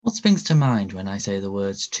springs to mind when I say the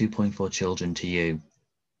words 2.4 children to you?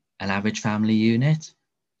 An average family unit?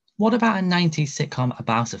 What about a 90s sitcom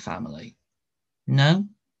about a family? No?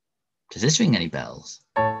 Does this ring any bells?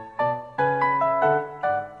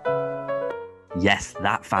 Yes,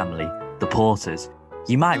 that family, the Porters.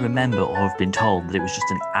 You might remember or have been told that it was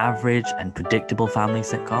just an average and predictable family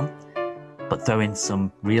sitcom, but throw in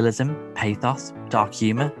some realism, pathos, dark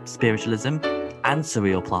humour, spiritualism, and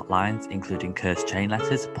surreal plot lines, including cursed chain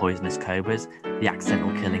letters, poisonous cobras, the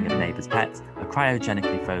accidental killing of neighbours' pets, a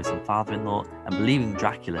cryogenically frozen father-in-law, and believing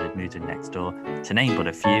Dracula had moved in next door, to name but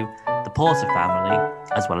a few, the Porter family,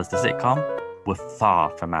 as well as the sitcom, were far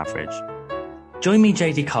from average. Join me,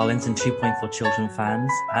 JD Collins and 2.4 Children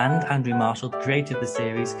fans, and Andrew Marshall, created the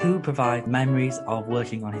series, who provide memories of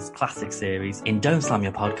working on his classic series in Don't Slam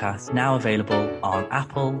Your Podcast, now available on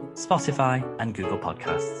Apple, Spotify, and Google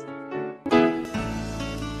Podcasts.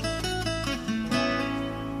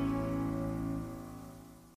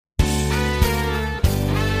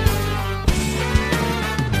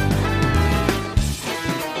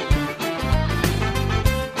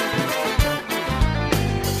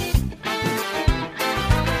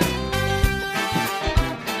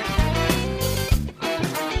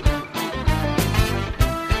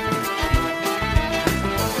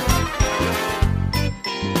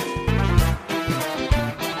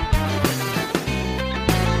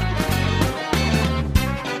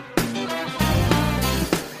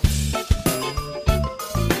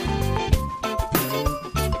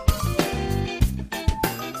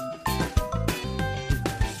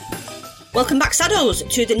 Welcome back, Saddos,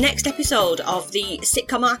 to the next episode of the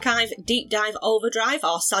Sitcom Archive Deep Dive Overdrive,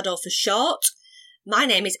 or Saddo for short. My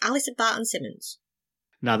name is Alison Barton-Simmons.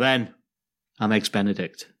 Now then, I'm Eggs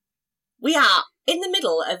Benedict. We are in the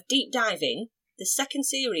middle of deep diving the second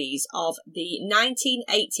series of the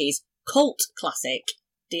 1980s cult classic,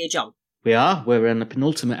 Dear John. We are. We're in the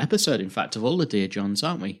penultimate episode, in fact, of all the Dear Johns,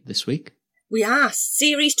 aren't we, this week? We are.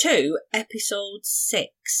 Series 2, Episode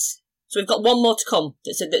 6. So we've got one more to come.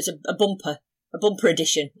 That's a bumper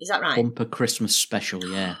edition. Is that right? Bumper Christmas special,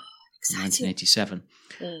 yeah. Exciting. 1987.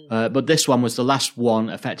 But this one was the last one,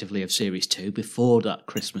 effectively, of Series 2 before that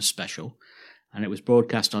Christmas special. And it was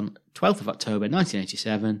broadcast on 12th of October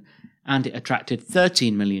 1987, and it attracted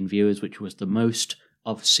 13 million viewers, which was the most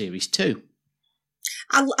of Series 2.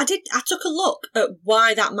 I took a look at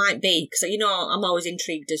why that might be, because, I'm always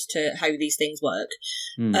intrigued as to how these things work,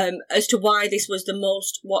 as to why this was the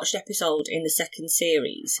most watched episode in the second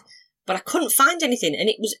series. But I couldn't find anything. And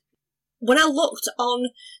it was, when I looked on,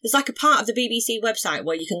 there's like a part of the BBC website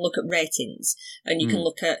where you can look at ratings and you can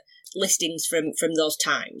look at listings from those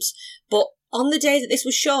times. But on the day that this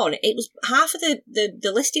was shown, it was half of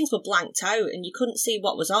the listings were blanked out and you couldn't see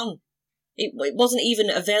what was on. It wasn't even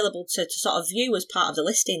available to sort of view as part of the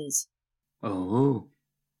listings. Oh.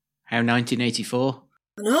 How 1984?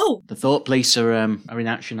 I know. The Thought Police are in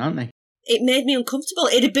action, aren't they? It made me uncomfortable.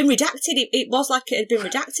 It had been redacted. It was like it had been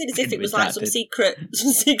redacted, as if it was like some secret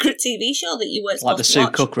TV show that you weren't supposed to watch. Like the Sue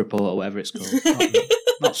Cook Report or whatever it's called.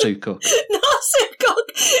 Not Sue Cook. Not Sue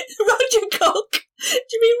Cook. Roger Cook.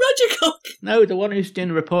 Do you mean Roger Cook? No, the one who's doing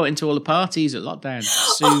the reporting to all the parties at lockdown.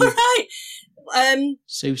 Sue. All right.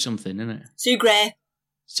 Sue something, isn't it? Sue Gray.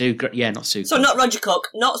 Yeah, not Sue Cook. So not Roger Cook,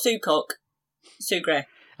 not Sue Cook. Sue Gray.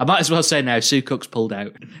 I might as well say now, Sue Cook's pulled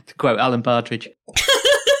out, to quote Alan Partridge.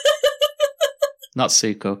 Not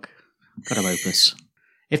Sue Cook. God, I hope us.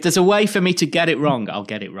 If there's a way for me to get it wrong, I'll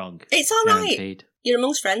get it wrong. It's all right. Guaranteed. You're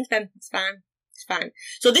amongst friends, Ben. It's fine. It's fine.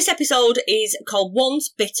 So this episode is called Once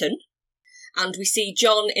Bitten, and we see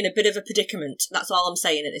John in a bit of a predicament. That's all I'm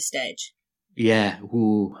saying at this stage. Yeah,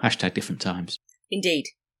 ooh, hashtag different times. Indeed.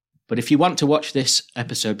 But if you want to watch this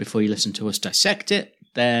episode before you listen to us dissect it,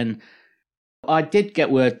 then I did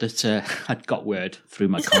get word that I'd got word through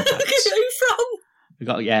my contacts. Who from?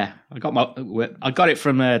 I got it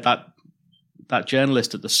from that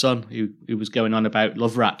journalist at The Sun who was going on about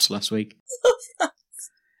Love Rats last week.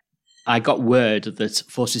 I got word that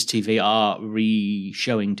Forces TV are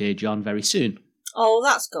re-showing Dear John very soon. Oh,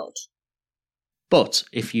 that's good. But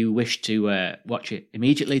if you wish to watch it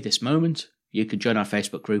immediately, this moment, you can join our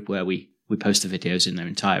Facebook group where we post the videos in their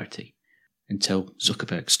entirety until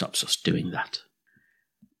Zuckerberg stops us doing that.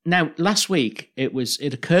 Now, last week,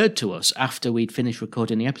 it occurred to us after we'd finished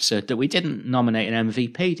recording the episode that we didn't nominate an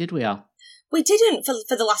MVP, did we, Al? We didn't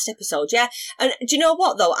for the last episode, yeah. And do you know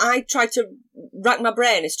what, though? I tried to rack my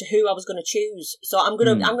brain as to who I was going to choose. So I'm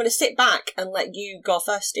gonna sit back and let you go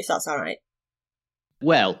first, if that's all right.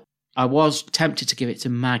 Well, I was tempted to give it to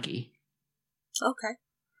Maggie. Okay.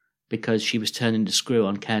 Because she was turning the screw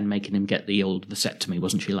on Ken, making him get the old vasectomy,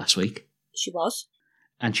 wasn't she, last week? She was.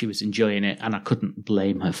 and she was enjoying it, and I couldn't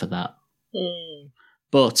blame her for that. Mm.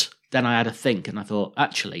 But then I had a think, and I thought,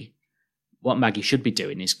 actually, what Maggie should be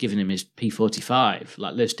doing is giving him his P45,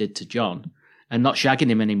 like Liz did to John, and not shagging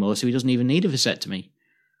him anymore, so he doesn't even need a vasectomy.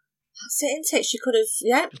 That's it, isn't it? She could have,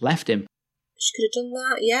 yeah. Just left him. She could have done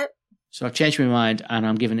that, yeah. So I've changed my mind, and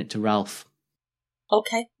I'm giving it to Ralph.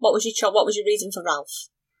 Okay. What was your reason for Ralph?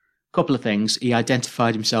 Couple of things. He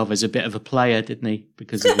identified himself as a bit of a player, didn't he?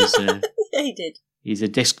 Because he was, yeah, he did. He's a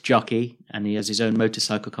disc jockey, and he has his own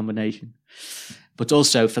motorcycle combination. But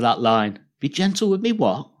also for that line, "Be gentle with me,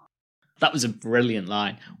 what?" That was a brilliant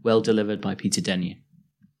line, well delivered by Peter Denyer.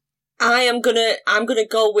 I'm gonna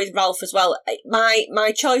go with Ralph as well.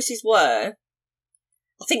 My choices were,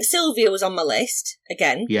 I think Sylvia was on my list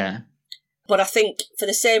again. Yeah. But I think for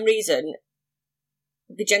the same reason,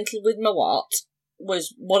 "Be gentle with my what"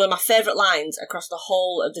 was one of my favourite lines across the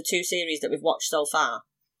whole of the 2 series that we've watched so far.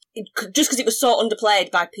 Just because it was so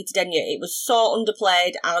underplayed by Peter Denyer. It was so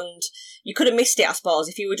underplayed, and you could have missed it, I suppose.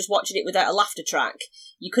 If you were just watching it without a laughter track,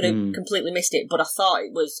 you could have completely missed it. But I thought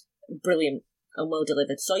it was brilliant and well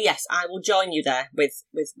delivered. So yes, I will join you there with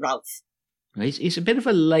Ralph. He's a bit of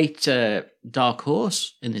a late dark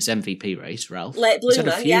horse in this MVP race, Ralph. Late bloomer, he's had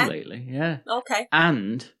a few lately, yeah. Okay.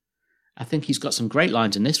 And I think he's got some great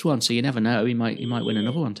lines in this one, so you never know. He might win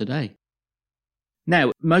another one today.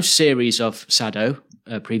 Now, most series of Sado,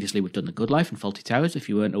 previously we've done The Good Life and Fawlty Towers, if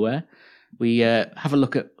you weren't aware. We have a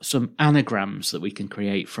look at some anagrams that we can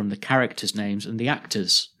create from the characters' names and the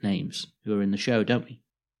actors' names who are in the show, don't we?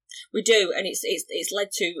 We do, and it's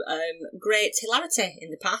led to great hilarity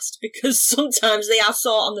in the past, because sometimes they are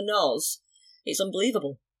so on the nose. It's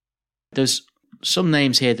unbelievable. There's some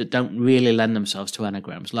names here that don't really lend themselves to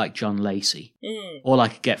anagrams, like John Lacey. All I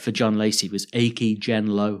could get for John Lacey was achy Jen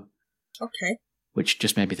Lowe. Okay. Which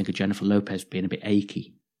just made me think of Jennifer Lopez being a bit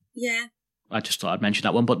achy. Yeah. I just thought I'd mention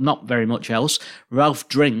that one, but not very much else. Ralph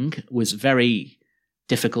Dring was very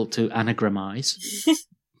difficult to anagramize.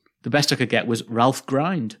 The best I could get was Ralph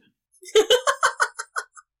Grind.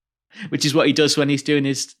 Which is what he does when he's doing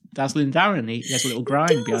his Dazzling Darren. He has a little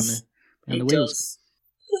grind behind the wheels.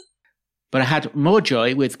 But I had more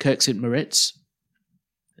joy with Kirk St. Moritz,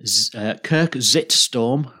 Kirk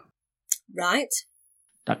Zitstorm. Right.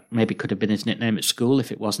 That maybe could have been his nickname at school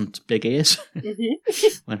if it wasn't Big Ears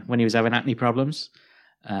when he was having acne problems.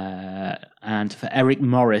 And for Eric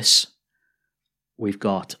Morris, we've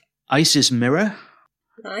got Ice's Mirror.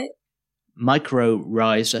 Right. Micro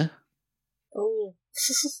Riser. Oh.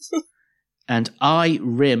 And I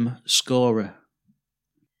Rim Scorer.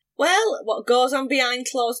 Well, what goes on behind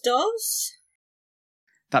closed doors?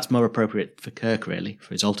 That's more appropriate for Kirk, really,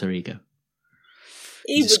 for his alter ego.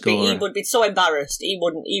 He would be so embarrassed. He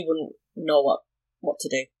wouldn't know what to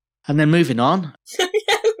do. And then moving on. Yeah,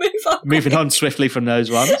 move on. Moving on swiftly from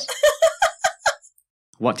those ones.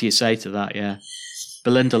 What do you say to that? Yeah,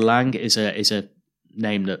 Belinda Lang is a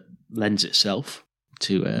name that lends itself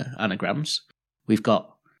to anagrams. We've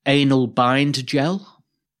got Anal Bind Gel.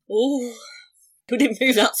 Ooh, we didn't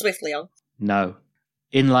move that swiftly on. No,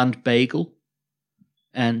 Inland Bagel,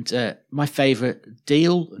 and my favourite,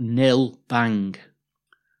 Deal Nil Bang.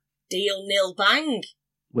 Deal Nil Bang.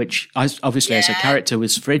 Which, obviously, as a character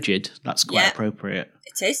was frigid. That's quite appropriate.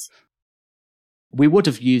 It is. We would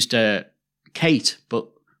have used Kate, but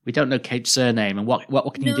we don't know Kate's surname. And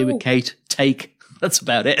what can you do with Kate? Take. That's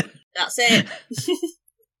about it. That's it.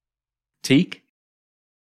 Teak.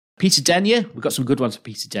 Peter Denyer. We've got some good ones for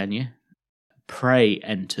Peter Denyer. Prey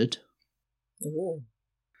entered. Ooh.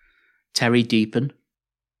 Terry Deepen.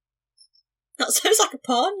 That sounds like a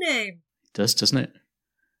porn name. It does, doesn't it?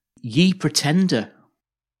 Ye Pretender.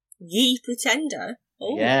 Ye Pretender?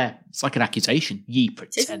 Oh. Yeah, it's like an accusation. Ye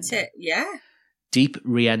Pretender. Isn't it? Yeah. Deep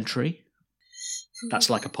Re-entry.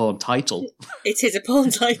 That's like a porn title. It is a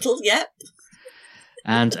porn title, yep.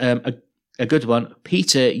 And a good one,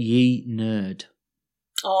 Peter Ye Nerd.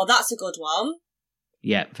 Oh, that's a good one.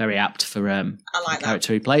 Yeah, very apt for I like the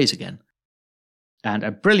character he plays again. And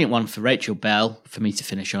a brilliant one for Rachel Bell, for me to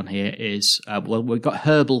finish on here, is, we've got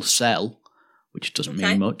Herbal Cell, which doesn't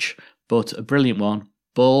mean much, but a brilliant one,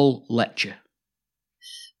 Ball Lecture.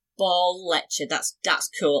 Ball Lecture, that's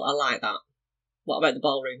cool, I like that. What about the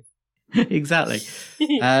ballroom? Exactly.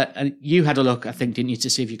 And you had a look, I think, didn't you, to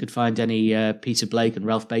see if you could find any Peter Blake and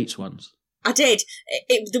Ralph Bates ones? I did.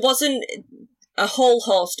 There wasn't a whole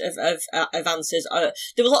host of answers.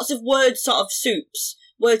 There were lots of word sort of soups,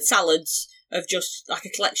 word salads of just like a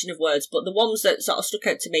collection of words, but the ones that sort of stuck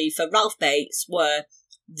out to me for Ralph Bates were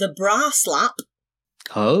the bra slap.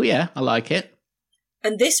 Oh, yeah, I like it.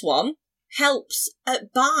 And this one, helps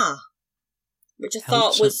at bar, which I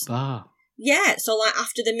thought was... Bar. Yeah, so like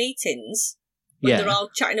after the meetings, when they're all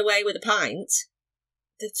chatting away with a pint,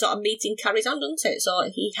 the sort of meeting carries on, doesn't it? So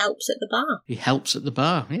he helps at the bar. He helps at the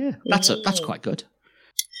bar, yeah. That's quite good.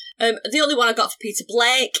 The only one I got for Peter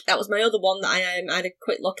Blake, that was my other one that I had a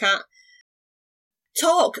quick look at.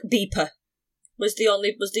 Talk Beeper was the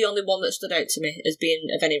only one that stood out to me as being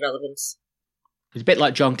of any relevance. He's a bit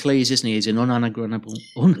like John Cleese, isn't he? He's an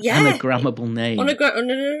unanagrammable name.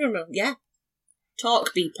 Yeah.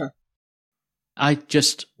 Talk Beeper. I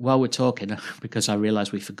just, while we're talking, because I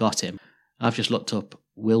realise we forgot him, I've just looked up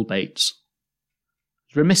Will Bates.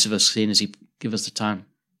 It's remiss of us, seeing as he gave us the time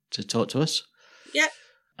to talk to us. Yep.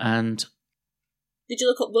 And did you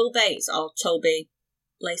look up Will Bates or Toby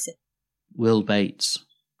Lacey? Will Bates.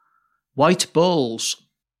 White balls.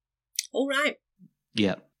 All right.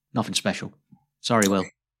 Yeah, nothing special. Sorry, Will.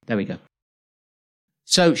 There we go.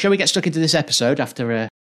 So, shall we get stuck into this episode after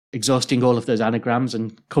exhausting all of those anagrams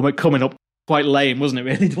and coming up quite lame, wasn't it,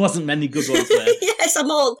 really? There wasn't many good ones there. Yes, I'm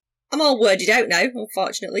all worded out now,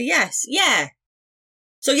 unfortunately. Yes, yeah.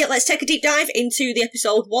 So, yeah, let's take a deep dive into the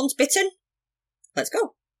episode Once Bitten. Let's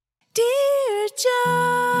go. Dear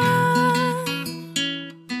John,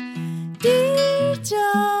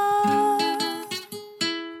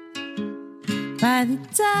 by the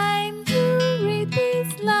time you read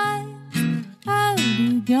these lines, I'll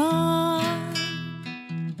be gone.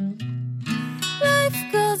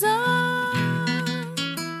 Life goes on,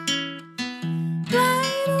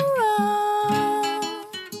 right or wrong.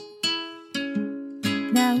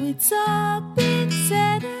 Now it's all been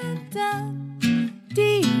said and done,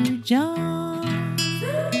 dear John.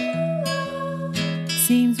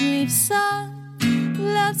 Seems we've sung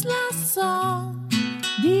love's last song,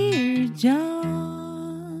 dear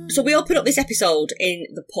John. So we open up this episode in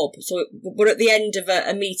the pub. So we're at the end of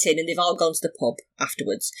a meeting and they've all gone to the pub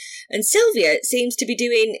afterwards. And Sylvia seems to be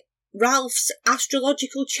doing Ralph's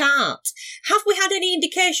astrological chart. Have we had any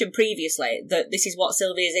indication previously that this is what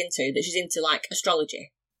Sylvia's into, that she's into, like,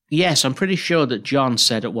 astrology? Yes, I'm pretty sure that John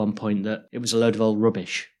said at one point that it was a load of old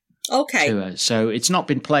rubbish. Okay. To her. So it's not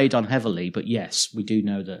been played on heavily, but yes, we do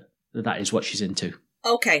know that is what she's into.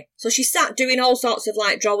 Okay, so she's sat doing all sorts of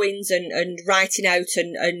like drawings and writing out,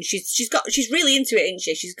 and she's really into it, isn't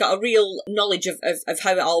she? She's got a real knowledge of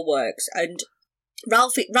how it all works. And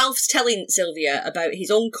Ralph's telling Sylvia about his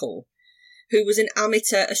uncle, who was an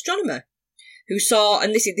amateur astronomer, who saw,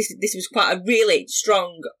 and this was quite a really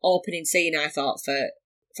strong opening scene, I thought, for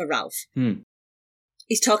Ralph.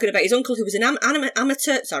 He's talking about his uncle, who was an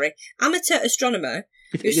amateur astronomer.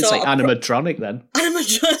 It's like animatronic then.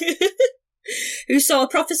 Animatronic. Who saw a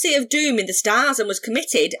prophecy of doom in the stars and was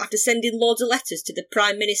committed after sending loads of letters to the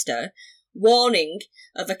Prime Minister warning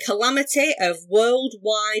of a calamity of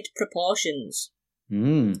worldwide proportions.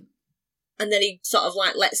 And then he sort of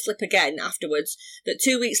like let slip again afterwards that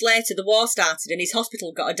 2 weeks later the war started and his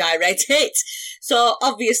hospital got a direct hit. So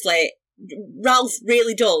obviously Ralph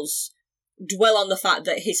really does dwell on the fact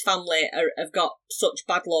that his family have got such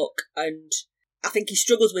bad luck, and I think he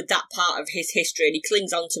struggles with that part of his history and he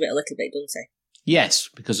clings on to it a little bit, doesn't he? Yes,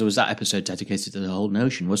 because there was that episode dedicated to the whole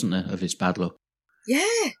notion, wasn't there, of his bad luck.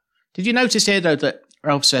 Yeah. Did you notice here, though, that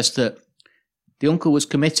Ralph says that the uncle was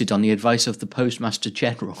committed on the advice of the Postmaster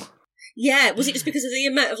General? Yeah. Was it just because of the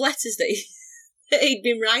amount of letters that he'd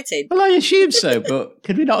been writing? Well, I assume so, but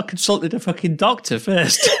could we not have consulted a fucking doctor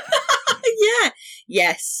first? Yeah.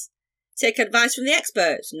 Yes. Take advice from the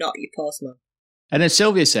experts, not your postman. And then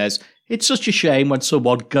Sylvia says, it's such a shame when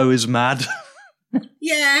someone goes mad.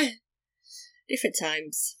 Yeah. Different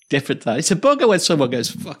times. It's a bugger when someone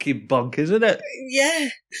goes fucking bonkers, isn't it? Yeah.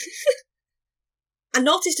 I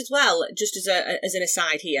noticed as well, just as an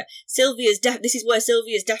aside here, this is where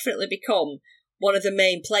Sylvia's definitely become one of the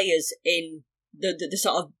main players in the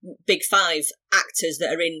sort of big five actors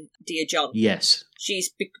that are in Dear John. Yes.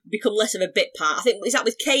 She's become less of a bit part. I think, is that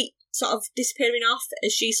with Kate sort of disappearing off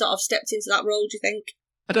as she sort of stepped into that role, do you think?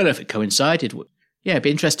 I don't know if it coincided. Yeah, it'd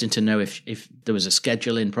be interesting to know if there was a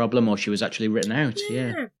scheduling problem or she was actually written out.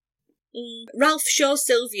 Yeah. Ralph shows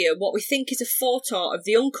Sylvia what we think is a photo of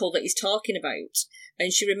the uncle that he's talking about,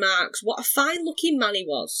 and she remarks what a fine-looking man he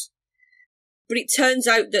was. But it turns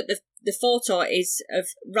out that the photo is of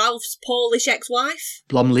Ralph's Polish ex-wife.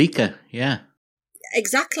 Blomlika, yeah.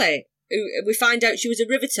 Exactly. We find out she was a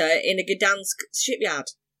riveter in a Gdansk shipyard.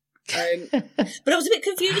 But I was a bit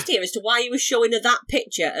confused here as to why he was showing her that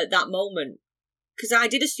picture at that moment, because I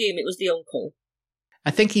did assume it was the uncle.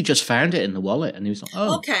 I think he just found it in the wallet and he was like,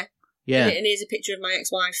 oh. Okay. Yeah. And here's a picture of my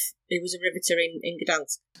ex-wife who was a riveter in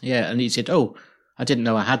Gdansk. Yeah, and he said, oh, I didn't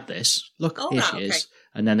know I had this. Look, here she is.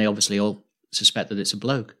 And then they obviously all suspect that it's a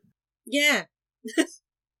bloke. Yeah.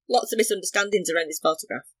 Lots of misunderstandings around this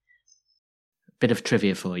photograph. Bit of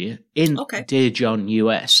trivia for you. In Okay. Dear John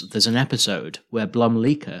US, there's an episode where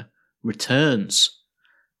Blomlika returns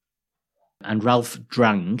and Ralph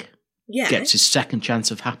Drang Yeah. gets his second chance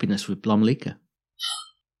of happiness with Blomlika.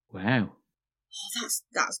 Wow. Oh,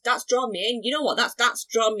 that's drawn me in. You know what? That's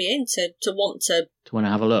drawn me in to want to Want to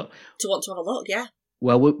have a look? have a look. Yeah.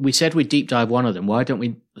 Well, we said we'd deep dive one of them. Why don't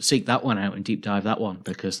we seek that one out and deep dive that one?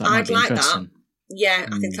 Because that might I'd be like interesting. that. Yeah,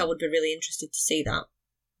 I think I would be really interested to see that.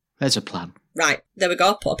 There's a plan. Right, there we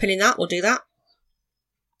go. Put a pin in that. We'll do that.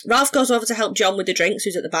 Ralph goes over to help John with the drinks,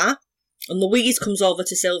 who's at the bar. And Louise comes over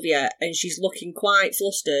to Sylvia, and she's looking quite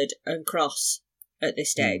flustered and cross at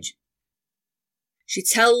this stage. She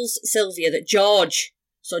tells Sylvia that George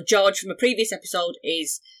from a previous episode,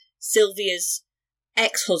 is Sylvia's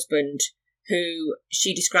ex-husband, who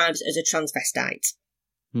she describes as a transvestite.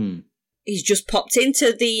 He's just popped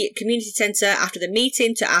into the community centre after the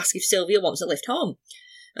meeting to ask if Sylvia wants a lift home.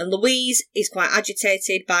 And Louise is quite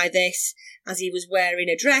agitated by this, as he was wearing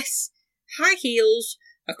a dress, high heels,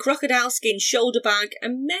 a crocodile skin shoulder bag,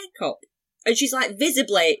 and makeup. And she's like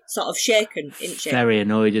visibly sort of shaken, isn't she? Very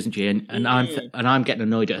annoyed, isn't she? And I'm getting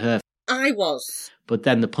annoyed at her. I was. But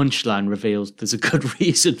then the punchline reveals there's a good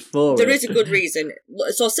reason for it. There is a good reason.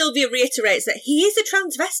 So Sylvia reiterates that he is a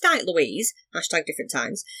transvestite, Louise, hashtag different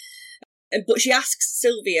times. But she asks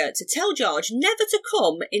Sylvia to tell George never to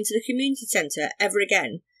come into the community centre ever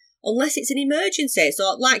again, unless it's an emergency.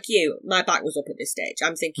 So, like you, my back was up at this stage.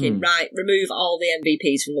 I'm thinking, right, remove all the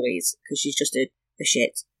MVPs from Louise, because she's just a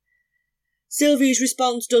shit. Sylvia's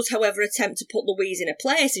response does, however, attempt to put Louise in a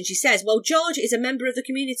place, and she says, well, George is a member of the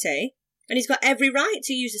community, and he's got every right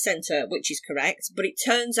to use the centre, which is correct, but it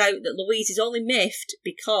turns out that Louise is only miffed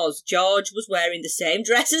because George was wearing the same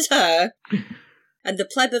dress as her, and the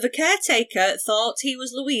pleb of a caretaker thought he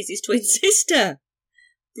was Louise's twin sister.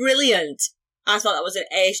 Brilliant. I thought that was an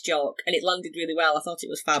ace joke, and it landed really well. I thought it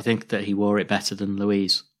was fab. Do you think that he wore it better than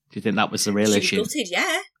Louise? Do you think that was the real issue? She was gutted,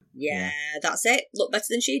 yeah. Yeah, that's it. Looked better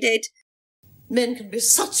than she did. Men can be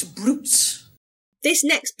such brutes. This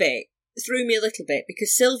next bit threw me a little bit,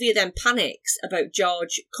 because Sylvia then panics about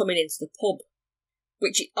George coming into the pub,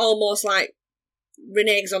 which almost like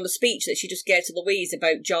reneges on the speech that she just gave to Louise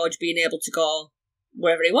about George being able to go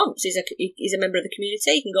wherever he wants. He's a member of the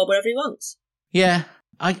community. He can go wherever he wants. Yeah,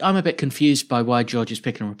 I'm a bit confused by why George is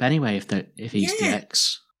picking her up anyway if he's the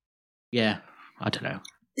ex. Yeah, I don't know.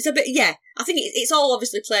 It's a bit, yeah. I think it's all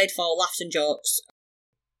obviously played for laughs and jokes.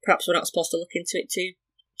 Perhaps we're not supposed to look into it too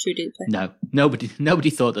deeply. No, nobody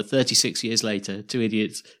thought that 36 years later, two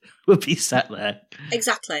idiots would be sat there.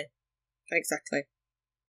 Exactly.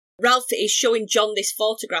 Ralph is showing John this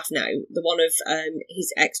photograph now, the one of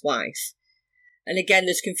his ex-wife. And again,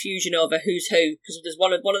 there's confusion over who's who, because there's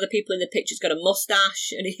one of the people in the picture's got a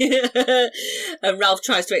moustache, and and Ralph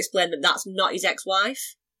tries to explain that that's not his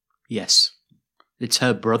ex-wife. Yes, it's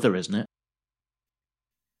her brother, isn't it?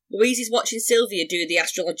 Louise is watching Sylvia do the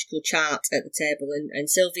astrological chart at the table, and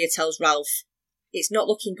Sylvia tells Ralph, it's not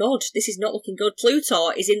looking good. This is not looking good. Pluto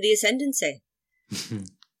is in the ascendancy.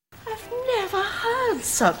 I've never heard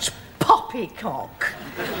such poppycock.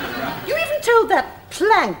 You even told that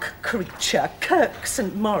plank creature, Kirk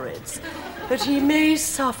St. Moritz, that he may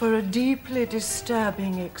suffer a deeply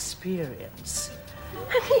disturbing experience.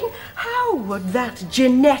 I mean, how would that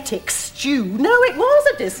genetic stew know it was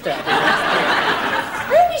a disturbing experience?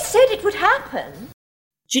 I only said it would happen.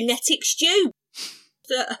 Genetic stew.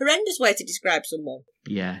 It's a horrendous way to describe someone.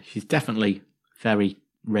 Yeah, she's definitely very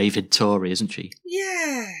ravid Tory, isn't she?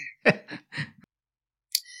 Yeah.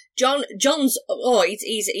 John's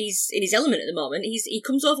he's in his element at the moment. He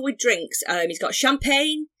comes over with drinks. He's got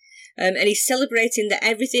champagne, and he's celebrating that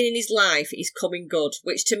everything in his life is coming good.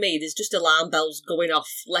 Which to me, there's just alarm bells going off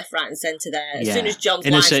left, right, and centre there. As soon as John's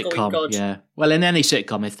in life's a sitcom, going good. Yeah. Well, in any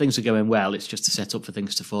sitcom, if things are going well, it's just a set up for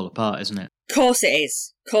things to fall apart, isn't it? Of course it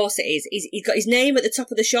is. He's got his name at the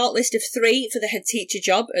top of the shortlist of 3 for the head teacher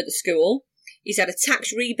job at the school. He's had a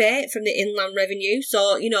tax rebate from the Inland Revenue,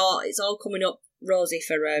 so it's all coming up rosy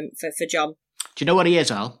for John. Do you know what he is,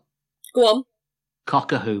 Al? Go on.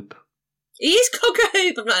 Cock-a-hoop. He is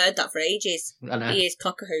cock-a-hoop. I've not heard that for ages. I know. He is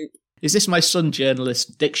cock-a-hoop. Is this my Sun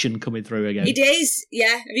journalist diction coming through again? It is,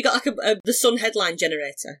 yeah. Have you got like the Sun headline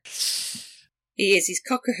generator? He is. He's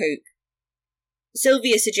cock-a-hoop.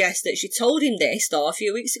 Sylvia suggests that she told him this, though, a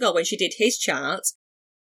few weeks ago when she did his chart.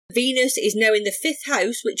 Venus is now in the 5th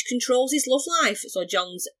house, which controls his love life. So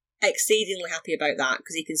John's exceedingly happy about that,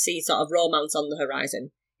 because he can see sort of romance on the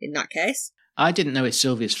horizon in that case. I didn't know if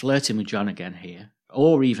Sylvia's flirting with John again here,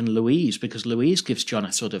 or even Louise, because Louise gives John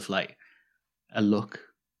a sort of like a look.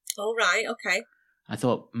 Oh, right, okay. I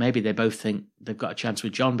thought maybe they both think they've got a chance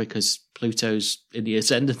with John because Pluto's in the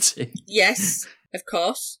ascendancy. Yes, of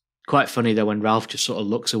course. Quite funny, though, when Ralph just sort of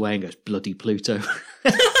looks away and goes, bloody Pluto.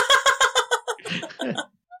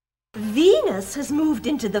 Venus has moved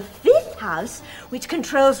into the 5th house, which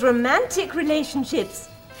controls romantic relationships.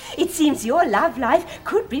 It seems your love life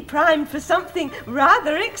could be primed for something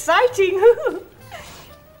rather exciting.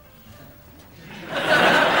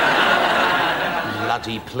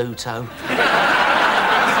 Bloody Pluto.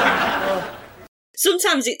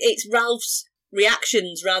 Sometimes it's Ralph's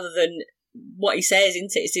reactions rather than what he says,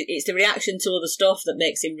 isn't it? It's the reaction to other stuff that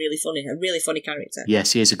makes him really funny, a really funny character.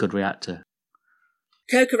 Yes, he is a good reactor.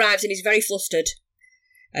 Kirk arrives and he's very flustered.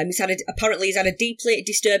 Apparently he's had a deeply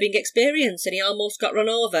disturbing experience and he almost got run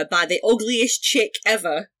over by the ugliest chick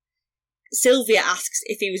ever. Sylvia asks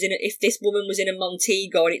if this woman was in a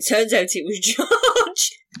Montego, and it turns out it was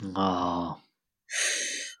George.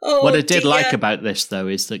 Oh, what I did like about this, though,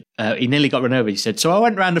 is that he nearly got run over. He said, so I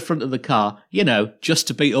went round the front of the car, just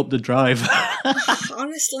to beat up the driver.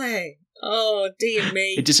 Honestly. Oh, dear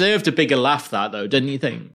me. It deserved a bigger laugh, that, though, didn't you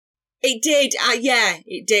think? It did. Yeah,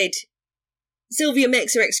 it did. Sylvia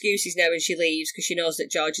makes her excuses now and she leaves because she knows that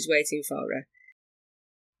George is waiting for her.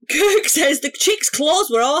 Kirk says the chick's clothes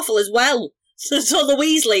were awful as well. So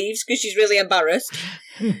Louise leaves because she's really embarrassed,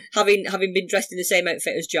 having been dressed in the same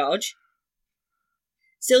outfit as George.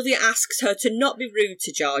 Sylvia asks her to not be rude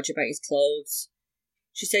to George about his clothes.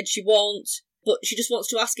 She said she won't, but she just wants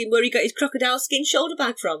to ask him where he got his crocodile skin shoulder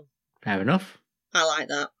bag from. Fair enough. I like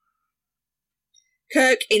that.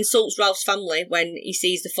 Kirk insults Ralph's family when he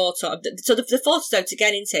sees the photo. So the photo's out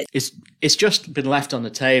again, isn't it? It's just been left on the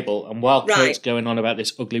table, and while Kirk's going on about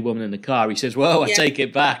this ugly woman in the car, he says, "Whoa, I take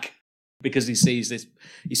it back," because he sees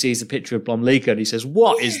the picture of Blomlika, and he says,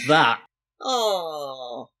 "What is that?"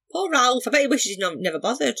 Oh, poor Ralph. I bet he wishes he'd never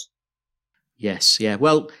bothered. Yes, yeah.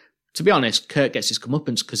 Well, to be honest, Kirk gets his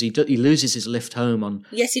comeuppance because he loses his lift home on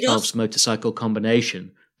Ralph's motorcycle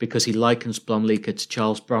combination because he likens Blomlika to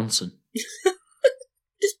Charles Bronson.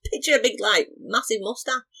 Just picture a big, massive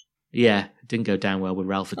moustache. Yeah, it didn't go down well with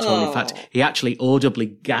Ralph at all. In fact, he actually audibly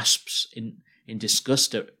gasps in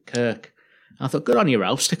disgust at Kirk. I thought, good on you,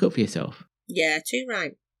 Ralph. Stick up for yourself. Yeah, too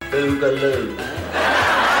right. Boogaloo.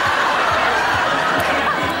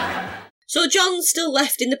 So John's still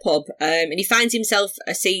left in the pub, and he finds himself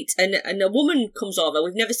a seat, and a woman comes over.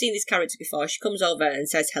 We've never seen this character before. She comes over and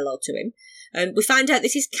says hello to him. And we find out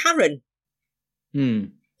this is Karen,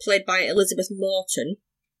 played by Elizabeth Morton.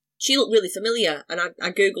 She looked really familiar, and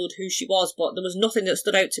I googled who she was, but there was nothing that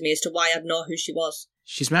stood out to me as to why I'd know who she was.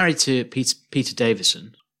 She's married to Peter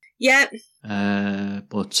Davison. Yeah.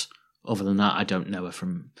 But other than that, I don't know her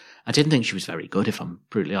from... I didn't think she was very good, if I'm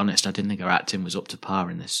brutally honest. I didn't think her acting was up to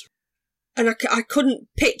par in this. And I couldn't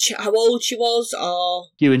pitch how old she was, or...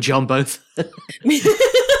 You and John both.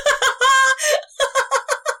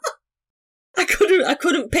 I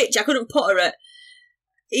couldn't pitch. I couldn't put her at...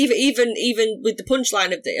 Even with the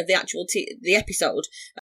punchline of the actual the episode,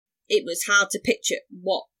 it was hard to picture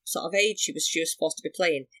what sort of age she was supposed to be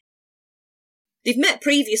playing. They've met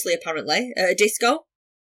previously, apparently, at a disco.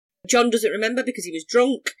 John doesn't remember because he was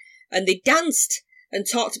drunk, and they danced and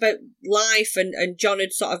talked about life, and John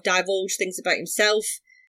had sort of divulged things about himself.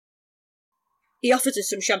 He offers her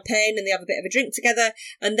some champagne and they have a bit of a drink together,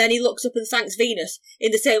 and then he looks up and thanks Venus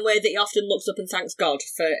in the same way that he often looks up and thanks God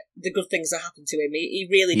for the good things that happen to him. He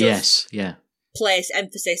really does place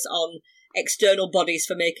emphasis on external bodies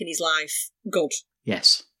for making his life good.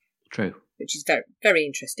 Yes, true. Which is very, very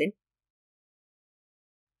interesting.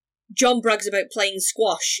 John brags about playing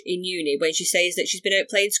squash in uni when she says that she's been out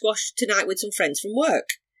playing squash tonight with some friends from work.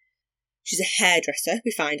 She's a hairdresser, we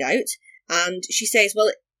find out, and she says,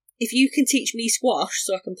 well, if you can teach me squash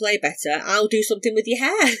so I can play better, I'll do something with your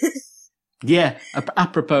hair. Yeah,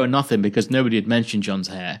 apropos of nothing, because nobody had mentioned John's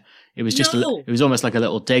hair. It was just it was almost like a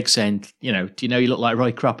little dig saying, do you know you look like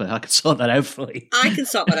Roy Cropper? I can sort that out for you. I can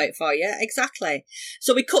sort that out for you, exactly.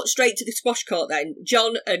 So we cut straight to the squash court then.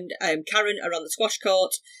 John and Karen are on the squash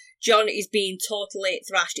court. John is being totally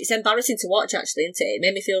thrashed. It's embarrassing to watch, actually, isn't it? It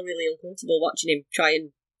made me feel really uncomfortable watching him try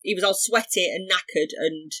and... He was all sweaty and knackered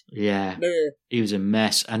and... Yeah, he was a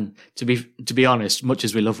mess. And to be honest, much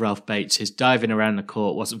as we love Ralph Bates, his diving around the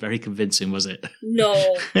court wasn't very convincing, was it?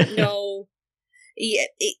 No.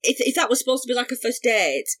 If that was supposed to be like a first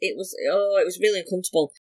date, it was really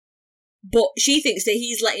uncomfortable. But she thinks that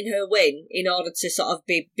he's letting her win in order to sort of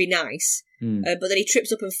be nice. But then he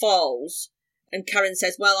trips up and falls. And Karen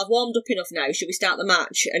says, well, I've warmed up enough now. Should we start the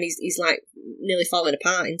match? And he's like nearly falling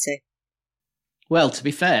apart, isn't he? Well, to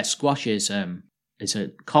be fair, squash is is a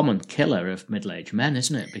common killer of middle-aged men,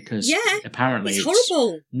 isn't it? Because apparently it's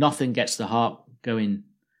horrible. Nothing gets the heart going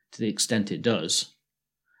to the extent it does.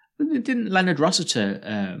 Didn't Leonard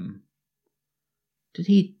Rossiter? Did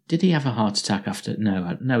he have a heart attack after?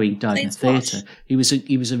 No, he died in a theatre. He was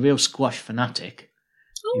a real squash fanatic.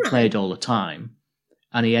 He played all the time,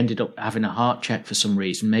 and he ended up having a heart check for some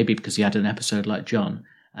reason. Maybe because he had an episode like John,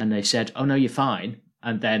 and they said, "Oh no, you're fine."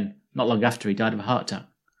 And then not long after, he died of a heart attack.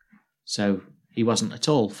 So he wasn't at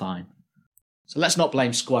all fine. So let's not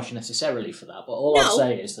blame squash necessarily for that. But all I'll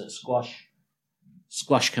say is that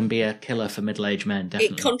squash can be a killer for middle-aged men.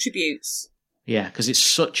 Definitely, it contributes. Yeah, because it's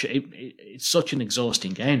such an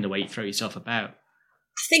exhausting game, the way you throw yourself about.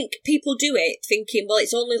 I think people do it thinking, well,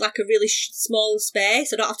 it's only like a really small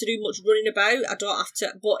space. I don't have to do much running about. I don't have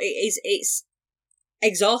to, but it's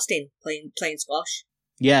exhausting playing squash.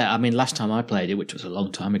 Yeah, I mean, last time I played it, which was a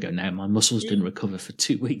long time ago now, my muscles didn't recover for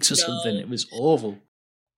 2 weeks or something. It was awful.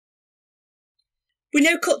 We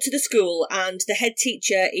now cut to the school, and the head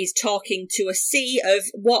teacher is talking to a sea of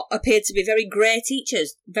what appeared to be very grey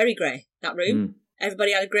teachers. Very grey, that room.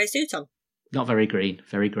 Everybody had a grey suit on. Not very green,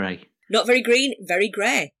 very grey. Not very green, very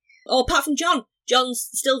grey. Oh, apart from John. John's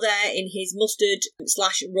still there in his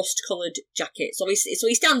mustard/rust-coloured jacket. So he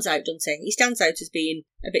stands out, doesn't he? He stands out as being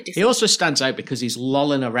a bit different. He also stands out because he's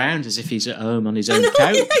lolling around as if he's at home on his own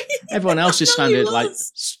couch. Everyone else is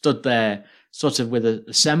stood there sort of with a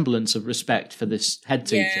semblance of respect for this head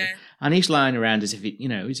teacher. Yeah. And he's lying around as if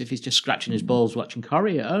he's just scratching his balls watching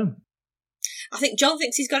Corrie at home. I think John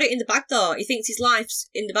thinks he's got it in the bag, though. He thinks his life's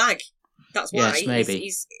in the bag. That's why. Yes,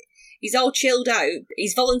 maybe. He's all chilled out.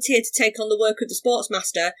 He's volunteered to take on the work of the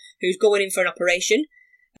sportsmaster who's going in for an operation.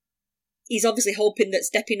 He's obviously hoping that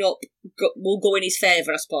stepping up will go in his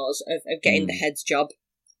favour, I suppose, of getting the head's job.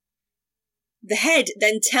 The head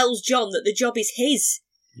then tells John that the job is his.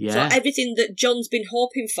 Yeah. So everything that John's been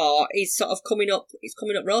hoping for is sort of coming up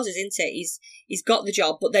roses, isn't it? He's got the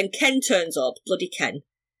job, but then Ken turns up, bloody Ken,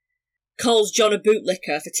 calls John a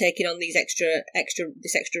bootlicker for taking on this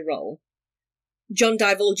extra role. John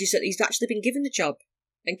divulges that he's actually been given the job,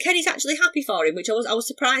 and Ken is actually happy for him, which I was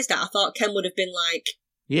surprised at. I thought Ken would have been like,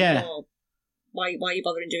 "Yeah, why are you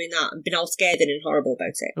bothering doing that?" and been all scared and horrible about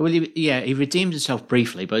it. Well, he redeemed himself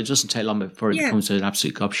briefly, but it doesn't take long before it becomes an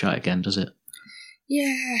absolute gobshite again, does it?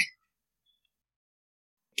 Yeah.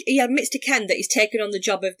 He admits to Ken that he's taken on the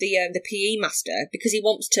job of the PE master because he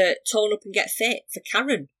wants to tone up and get fit for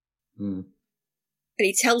Karen. And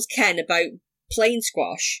he tells Ken about playing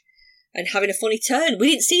squash and having a funny turn. We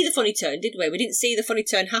didn't see the funny turn, did we? We didn't see the funny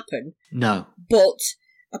turn happen. No. But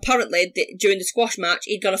apparently, during the squash match,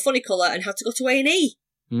 he'd got a funny colour and had to go to A&E.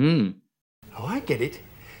 Oh, I get it.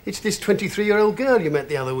 It's this 23-year-old girl you met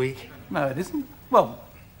the other week. No, it isn't. Well,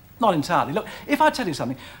 not entirely. Look, if I tell you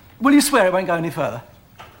something, will you swear it won't go any further?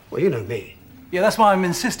 Well, you know me. Yeah, that's why I'm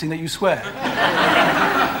insisting that you swear.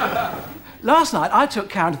 Last night, I took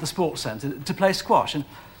Karen to the sports centre to play squash, and,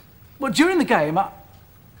 well, during the game, I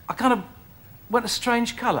kind of went a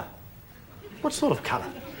strange colour. What sort of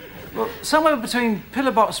colour? Well, somewhere between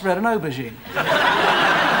pillar-box red and aubergine.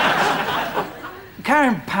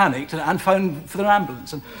 Karen panicked and phoned for the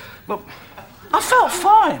ambulance, and, well, I felt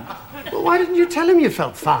fine. Well, why didn't you tell him you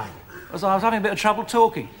felt fine? Because I was having a bit of trouble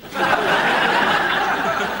talking.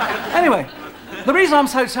 Anyway, the reason I'm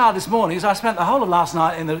so tired this morning is I spent the whole of last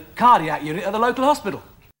night in the cardiac unit at the local hospital.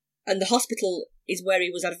 And the hospital is where he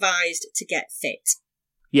was advised to get fit.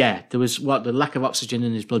 Yeah, there was the lack of oxygen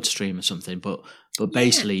in his bloodstream or something, but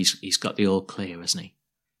basically he's got the all clear, hasn't he?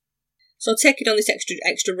 So taking on this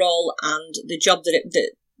extra role and the job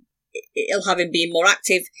that it'll have him being more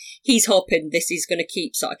active, he's hoping this is going to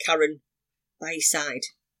keep sort of Karen by his side.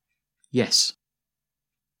 Yes.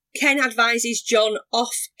 Ken advises John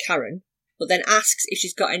off Karen, but then asks if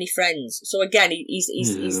she's got any friends. So again, he's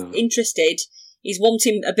interested. He's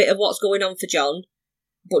wanting a bit of what's going on for John,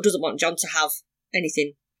 but doesn't want John to have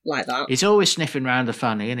anything like that. He's always sniffing round the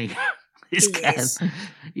fanny, isn't he?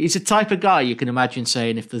 He's the type of guy you can imagine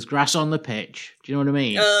saying, if there's grass on the pitch, do you know what I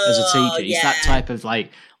mean? As a teacher, he's that type of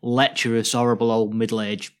lecherous, horrible old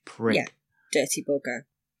middle-aged prick. Yeah, dirty bugger.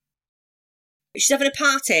 She's having a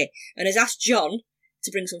party and has asked John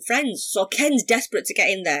to bring some friends. So Ken's desperate to get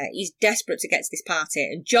in there. He's desperate to get to this party.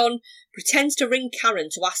 And John pretends to ring Karen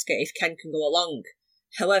to ask her if Ken can go along.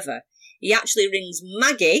 However, he actually rings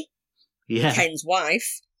Maggie, Ken's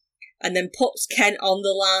wife, and then puts Ken on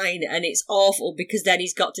the line. And it's awful because then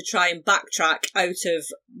he's got to try and backtrack out of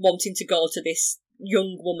wanting to go to this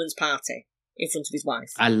young woman's party in front of his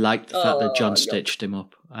wife. I like the fact that John stitched him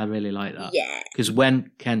up. I really like that. Yeah. Because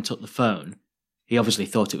when Ken took the phone, he obviously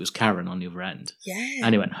thought it was Karen on the other end. Yeah.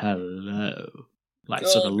 And he went, hello. Like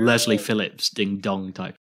sort of Leslie Phillips ding dong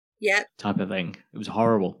type of thing. It was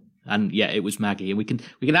horrible. And yeah, it was Maggie. And we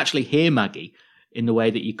can actually hear Maggie in the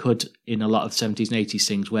way that you could in a lot of 70s and 80s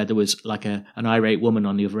things where there was like an irate woman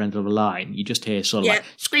on the other end of the line. You just hear sort of like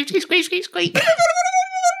squeak, squeak, squeak, squeak, squeak.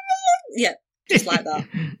 Yeah, just like that.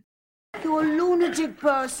 You're a lunatic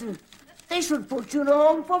person. They should put you in a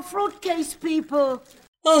home for fruitcase people.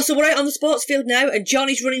 Oh, so we're out on the sports field now, and John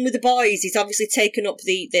is running with the boys. He's obviously taken up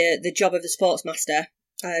the job of the sports master.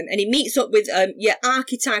 And he meets up with your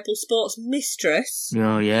archetypal sports mistress.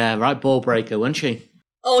 Oh, yeah, right ball breaker, wasn't she?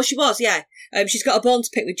 Oh, she was, yeah. She's got a bone to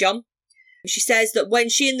pick with John. She says that when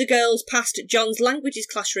she and the girls passed John's languages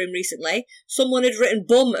classroom recently, someone had written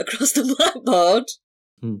bum across the blackboard.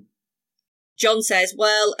 John says,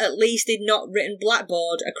 well, at least he'd not written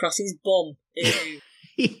blackboard across his bum.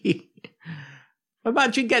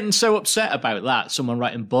 Imagine getting so upset about that, someone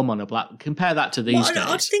writing bum on a black... Compare that to these days. What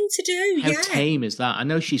an odd thing to do, How tame is that? I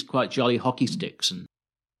know she's quite jolly hockey sticks and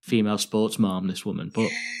female sports mom, this woman, but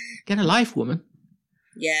get a life, woman.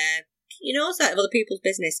 Yeah. You know, it's out of other people's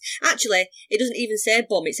business. Actually, it doesn't even say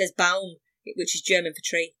bum, it says Baum, which is German for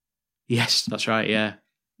tree. Yes, that's right, yeah.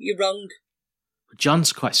 You're wrong.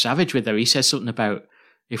 John's quite savage with her. He says something about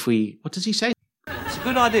what does he say? It's a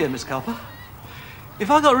good idea, Miss Cowper. If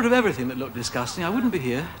I got rid of everything that looked disgusting, I wouldn't be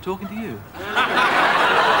here talking to you.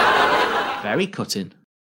 Very cutting.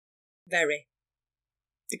 Very.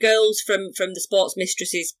 The girls from the sports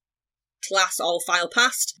mistress's class all file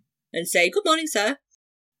past and say, good morning, sir.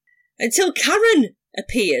 Until Karen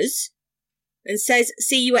appears and says,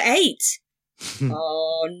 see you at 8.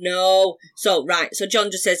 Oh, no. So John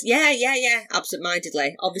just says, yeah,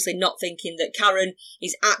 absent-mindedly, obviously not thinking that Karen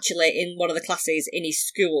is actually in one of the classes in his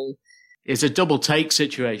school. It's a double take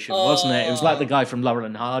situation, wasn't it? It was like the guy from Laurel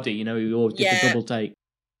and Hardy, you know, who always did the double take.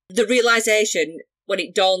 The realisation, when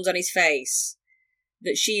it dawns on his face,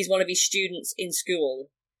 that she's one of his students in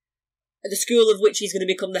school, the school of which he's going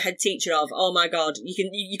to become the head teacher of. Oh my God,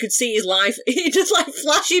 you could see his life just like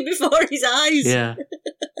flashing before his eyes. Yeah.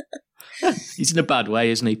 He's in a bad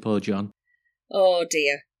way, isn't he, poor John? Oh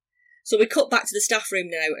dear. So we cut back to the staff room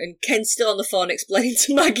now, and Ken's still on the phone explaining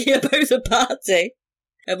to Maggie about the party.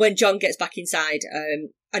 And when John gets back inside,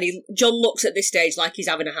 John looks at this stage like he's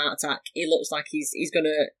having a heart attack. He looks like he's going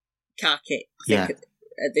to cark it, I think,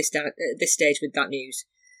 at this stage with that news.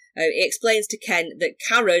 He explains to Ken that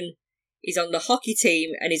Karen is on the hockey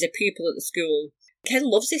team and is a pupil at the school. Ken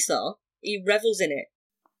loves this though. He revels in it.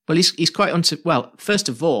 Well, he's quite well, first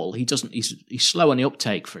of all, he's slow on the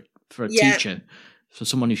uptake for a teacher, for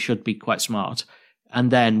someone who should be quite smart.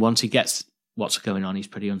 And then once he gets what's going on, he's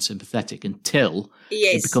pretty unsympathetic until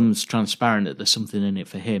it becomes transparent that there's something in it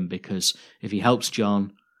for him, because if he helps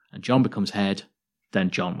John and John becomes head, then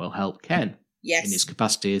John will help Ken in his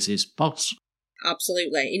capacity as his boss.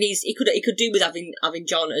 Absolutely. He could do with having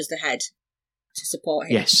John as the head to support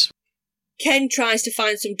him. Yes. Ken tries to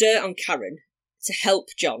find some dirt on Karen to help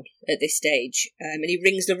John at this stage, and he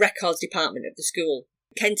rings the records department of the school.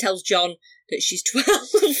 Ken tells John that she's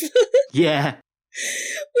 12. Yeah.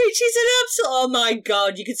 Which is an absolute... Oh my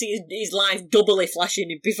God, you can see his life doubly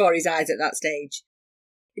flashing before his eyes at that stage.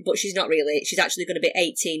 But she's not really. She's actually going to be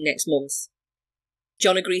 18 next month.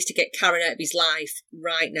 John agrees to get Karen out of his life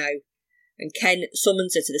right now. And Ken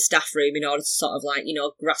summons her to the staff room in order to sort of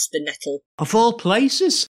grasp the nettle. Of all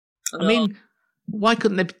places. I mean, why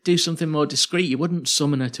couldn't they do something more discreet? You wouldn't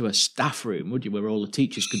summon her to a staff room, would you, where all the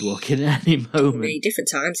teachers could walk in at any moment? Really different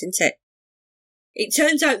times, isn't it? It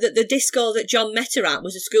turns out that the disco that John met her at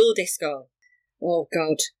was a school disco. Oh,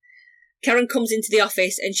 God. Karen comes into the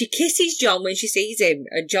office and she kisses John when she sees him.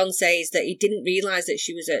 And John says that he didn't realise that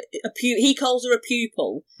she was he calls her a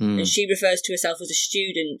pupil, and she refers to herself as a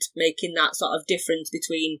student, making that sort of difference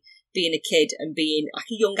between being a kid and being like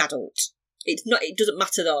a young adult. It doesn't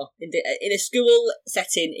matter though. In a school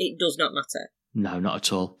setting, it does not matter. No, not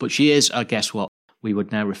at all. But she is, I guess, what we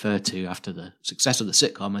would now refer to after the success of the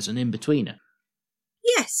sitcom as an in-betweener.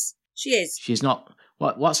 Yes, she is. She's not...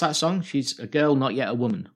 What's that song? She's a girl, not yet a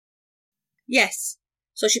woman. Yes.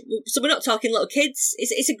 So we're not talking little kids.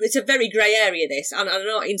 It's a very grey area, this. And I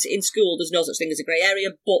know in school there's no such thing as a grey area,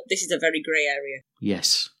 but this is a very grey area.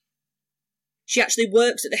 Yes. She actually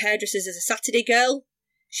works at the hairdresser's as a Saturday girl.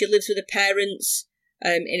 She lives with her parents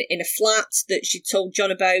in a flat that she told John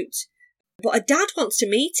about. But her dad wants to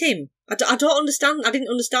meet him. I don't understand. I didn't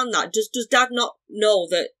understand that. Does Dad not know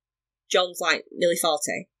that John's like nearly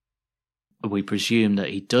 40? We presume that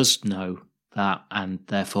he does know that and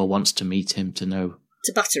therefore wants to meet him to know...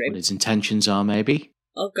 To batter him? What his intentions are, maybe.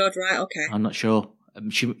 Oh, God, right, okay. I'm not sure.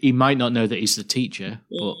 He might not know that he's the teacher,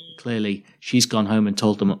 but clearly she's gone home and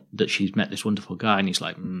told them that she's met this wonderful guy, and he's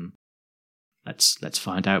like, let's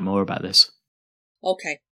find out more about this.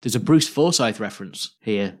 Okay. There's a Bruce Forsyth reference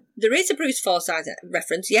here. There is a Bruce Forsyth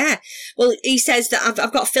reference, yeah. Well, he says that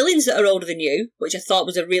I've got fillings that are older than you, which I thought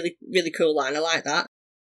was a really, really cool line. I like that.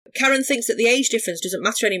 Karen thinks that the age difference doesn't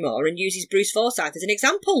matter anymore and uses Bruce Forsyth as an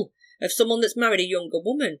example of someone that's married a younger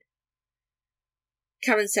woman.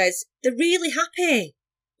 Karen says, they're really happy.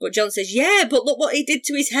 But John says, yeah, but look what he did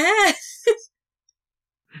to his hair.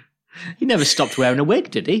 He never stopped wearing a wig,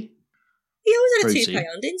 did he? He always had Brucey. a toupee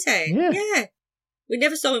on, didn't he? Yeah. We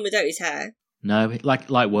never saw him without his hair. No, like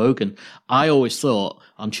Wogan. I always thought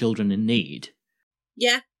on Children in Need.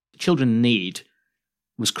 Yeah. Children in Need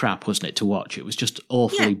was crap, wasn't it, to watch? It was just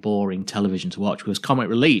awfully boring television to watch. Because Comic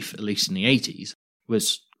Relief, at least in the 80s,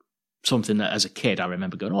 was something that as a kid I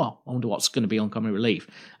remember going, I wonder what's going to be on Comic Relief.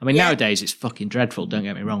 I mean, nowadays it's fucking dreadful, don't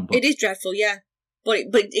get me wrong. But it is dreadful, yeah. But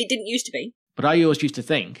it didn't used to be. But I always used to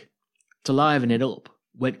think, to liven it up,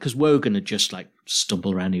 because Wogan had just like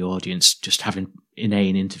stumble around the audience, just having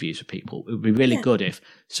inane interviews with people. It would be really good if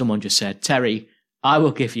someone just said, Terry, I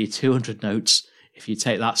will give you 200 notes if you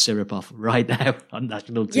take that syrup off right now on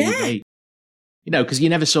national TV. Yeah. You know, because you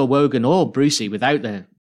never saw Wogan or Brucey without their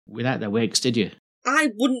wigs, did you? I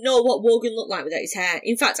wouldn't know what Wogan looked like without his hair.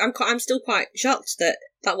 In fact, I'm still quite shocked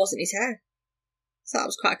that wasn't his hair. So that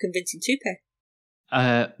was quite a convincing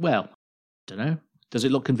toupee. Well, don't know. Does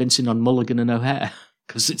it look convincing on Mulligan and O'Hare?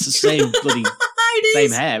 Because it's the same bloody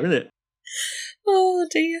same hair, isn't it? Oh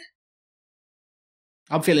dear.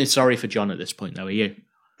 I'm feeling sorry for John at this point, though. Are you?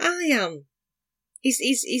 I am.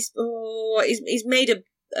 He's made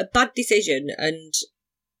a bad decision, and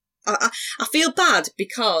I feel bad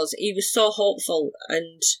because he was so hopeful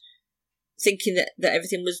and thinking that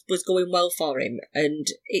everything was going well for him, and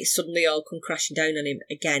it's suddenly all come crashing down on him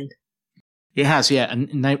again. It has, yeah.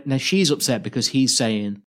 And now she's upset because he's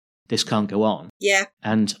saying this can't go on. Yeah.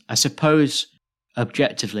 And I suppose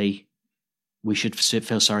objectively we should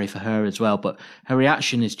feel sorry for her as well, but her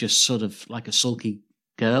reaction is just sort of like a sulky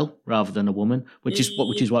girl rather than a woman, which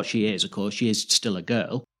is what she is, of course. She is still a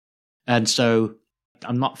girl. And so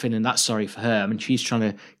I'm not feeling that sorry for her. I mean, she's trying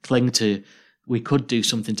to cling to, we could do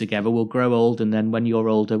something together. We'll grow old, and then when you're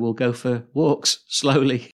older, we'll go for walks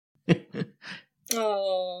slowly.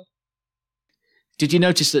 Oh. Did you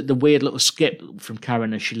notice that the weird little skip from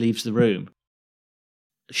Karen as she leaves the room?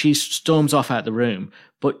 She storms off out the room,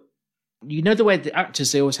 but you know the way the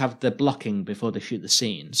actors, they always have the blocking before they shoot the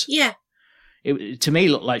scenes? Yeah. It to me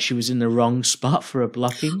looked like she was in the wrong spot for a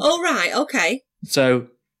blocking. Oh, right, okay. So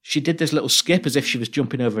she did this little skip as if she was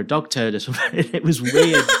jumping over a dog turd or something. It was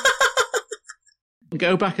weird.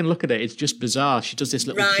 Go back and look at it. It's just bizarre. She does this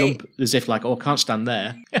little jump as if like, I can't stand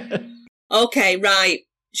there. Okay, right.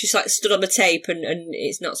 She's like stood on the tape and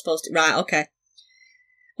it's not supposed to... Right, okay.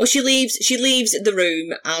 Well, she leaves the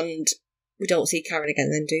room and we don't see Karen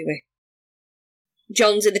again then, do we?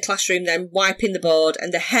 John's in the classroom then, wiping the board,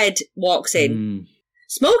 and the head walks in.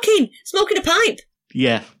 Smoking a pipe.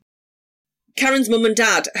 Yeah. Karen's mum and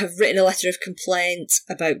dad have written a letter of complaint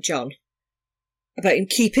about John. About him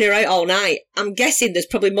keeping her out all night. I'm guessing there's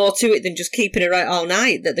probably more to it than just keeping her out all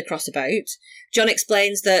night that they're cross about. John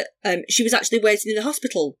explains that she was actually waiting in the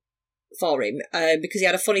hospital for him because he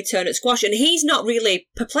had a funny turn at squash, and he's not really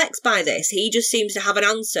perplexed by this. He just seems to have an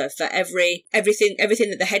answer for everything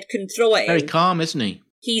that the head can throw at him. Very calm, isn't he?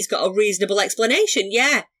 He's got a reasonable explanation.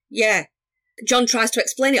 Yeah. John tries to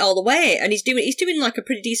explain it all the way, and he's doing like a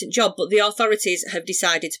pretty decent job, but the authorities have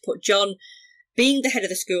decided to put John, being the head of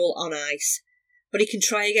the school, on ice. But he can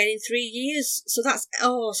try again in 3 years. So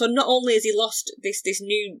so not only has he lost this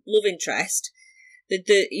new love interest,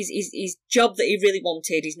 his job that he really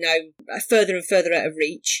wanted is now further and further out of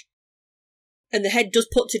reach. And the head does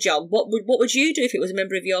put to John, what would you do if it was a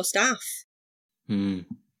member of your staff? And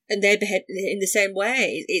they behave in the same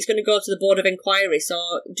way. It's going to go to the Board of Inquiry,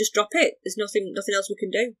 so just drop it. There's nothing else we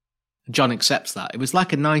can do. John accepts that. It was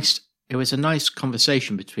a nice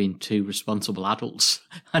conversation between two responsible adults.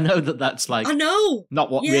 I know that's like... I know! Not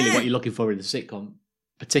really what you're looking for in the sitcom,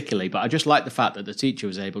 particularly, but I just like the fact that the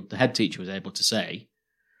head teacher was able to say,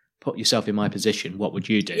 put yourself in my position, what would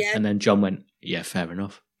you do? Yeah. And then John went, yeah, fair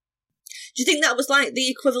enough. Do you think that was like the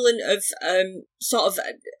equivalent of sort of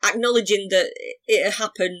acknowledging that it had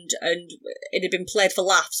happened and it had been played for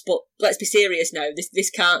laughs, but let's be serious now, this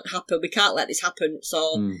can't happen, we can't let this happen,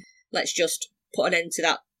 so let's just put an end to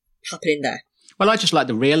that happening there. Well, I just like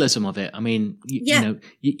the realism of it. I mean, you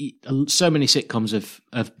know, so many sitcoms of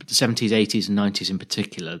the 70s, 80s and 90s in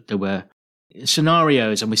particular, there were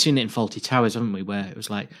scenarios, and we've seen it in Fawlty Towers, haven't we, where it was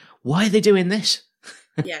like, why are they doing this?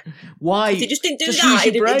 Yeah. Why? If they just didn't do just that, use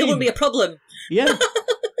your it brain. wouldn't be a problem. Yeah,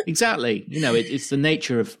 exactly. You know, it's the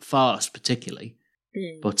nature of farce, particularly.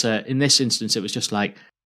 But in this instance, it was just like,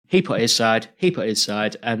 he put his side,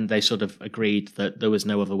 and they sort of agreed that there was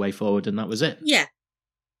no other way forward, and that was it. Yeah.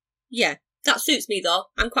 Yeah. That suits me, though.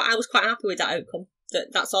 I was quite happy with that outcome.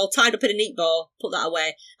 That's all tied up in a neat bow, put that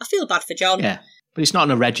away. I feel bad for John. Yeah, but he's not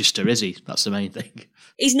on a register, is he? That's the main thing.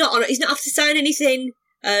 He's not have to sign anything.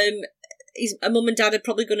 His mum and dad are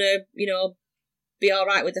probably going to, be all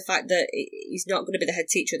right with the fact that he's not going to be the head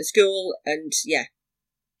teacher of the school, and yeah,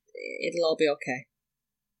 it'll all be okay.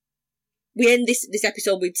 We end this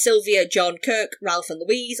episode with Sylvia, John, Kirk, Ralph and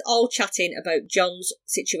Louise all chatting about John's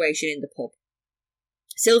situation in the pub.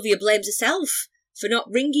 Sylvia blames herself for not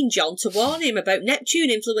ringing John to warn him about Neptune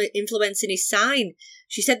influencing his sign.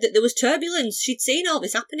 She said that there was turbulence. She'd seen all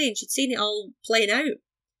this happening. She'd seen it all playing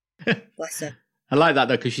out. Bless her. I like that,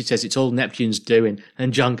 though, because she says it's all Neptune's doing,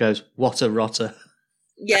 and John goes, what a rotter.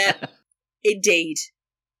 Yeah, indeed.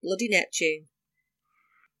 Bloody Neptune.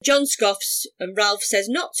 John scoffs, and Ralph says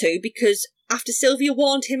not to, because after Sylvia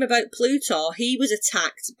warned him about Pluto, he was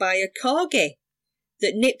attacked by a corgi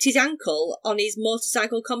that nipped his ankle on his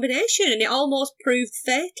motorcycle combination, and it almost proved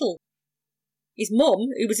fatal. His mum,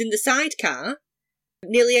 who was in the sidecar,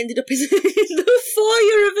 nearly ended up in the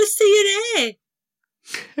foyer of a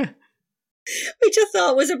CNA, which I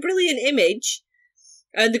thought was a brilliant image.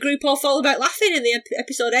 And the group all fall about laughing, and the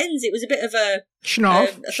episode ends. It was a bit of a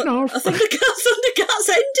Snarf. a Thundercats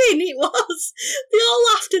ending. It was. They all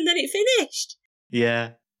laughed, and then it finished.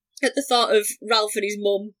 Yeah. At the thought of Ralph and his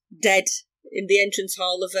mum dead in the entrance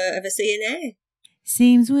hall of a CNA.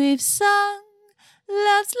 Seems we've sung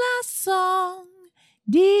love's last song,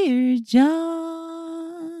 dear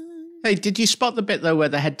John. Hey, did you spot the bit, though, where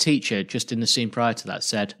the head teacher, just in the scene prior to that,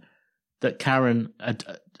 said that Karen had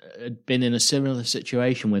been in a similar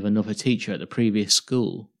situation with another teacher at the previous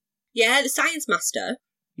school? Yeah, the science master.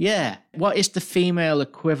 Yeah. What is the female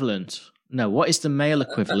equivalent? No, what is the male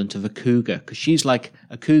equivalent of a cougar? Because she's like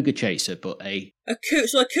a cougar chaser, but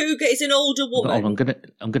so a cougar is an older woman. Oh,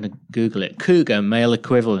 I'm gonna Google it. Cougar male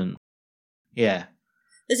equivalent. Yeah.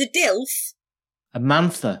 There's a DILF. A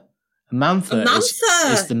mantha. A mantha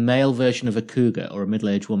is the male version of a cougar, or a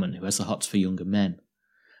middle-aged woman who has the hots for younger men.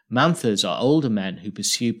 Manthas are older men who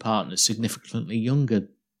pursue partners significantly younger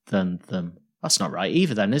than them. That's not right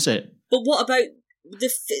either, then, is it? But what about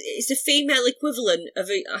it's the female equivalent of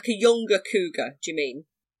a younger cougar? Do you mean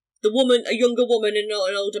a younger woman, and not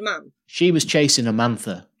an older man? She was chasing a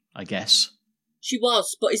mantha, I guess. She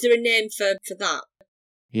was, but is there a name for that?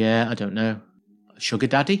 Yeah, I don't know. Sugar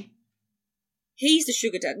daddy? He's the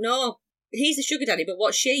sugar daddy. No, he's the sugar daddy. But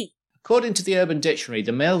what's she? According to the Urban Dictionary,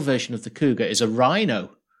 the male version of the cougar is a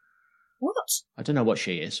rhino. What? I don't know what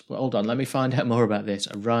she is. Well, hold on, let me find out more about this.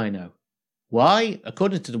 A rhino. Why?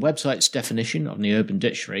 According to the website's definition on the Urban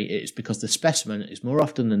Dictionary, it is because the specimen is more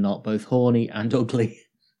often than not both horny and ugly.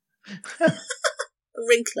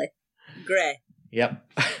 Wrinkly. Grey.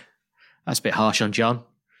 Yep. That's a bit harsh on John.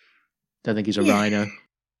 Don't think he's a rhino.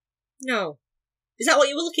 No. Is that what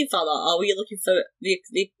you were looking for, though? Or were you looking for the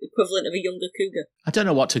equivalent of a younger cougar? I don't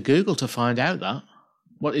know what to Google to find out that.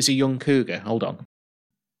 What is a young cougar? Hold on.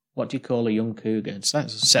 What do you call a young cougar? It's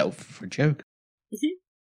set up for a joke.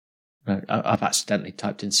 Mm-hmm. Right, I've accidentally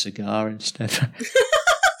typed in cigar instead.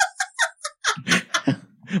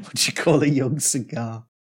 What do you call a young cigar?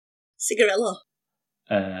 Cigarello.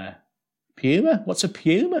 Puma? What's a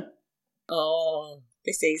puma? Oh,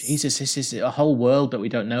 this is a whole world that we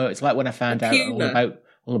don't know. It's like when I found out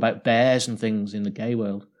all about bears and things in the gay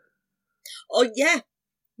world. Oh, yeah.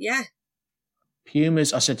 Yeah.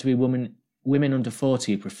 Pumas are said to be women under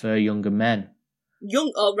 40 who prefer younger men.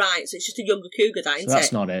 Oh, right. So it's just a younger cougar, that, isn't it?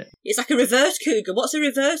 That's not it. It's like a reverse cougar. What's a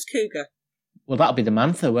reverse cougar? Well, that'll be the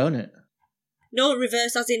mantha, won't it? No,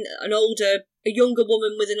 reverse as in a younger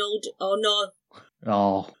woman with an old... Oh, no.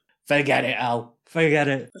 Oh, forget it, Al. Forget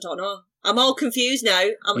it. I don't know. I'm all confused now.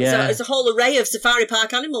 Yeah. There's a whole array of safari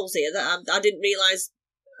park animals here that I didn't realise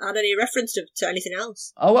had any reference to anything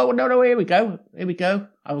else. Oh, well, no, here we go.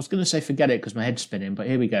 I was going to say forget it because my head's spinning, but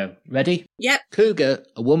here we go. Ready? Yep. Cougar,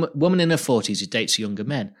 a woman in her 40s who dates younger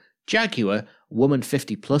men. Jaguar, a woman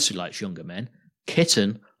 50 plus who likes younger men.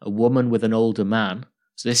 Kitten, a woman with an older man.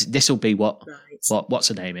 So this will be what's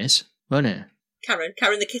her name is, won't it? Karen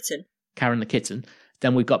the kitten. Karen the kitten.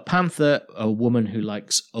 Then we've got Panther, a woman who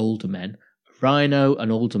likes older men. Rhino, an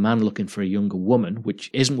older man looking for a younger woman, which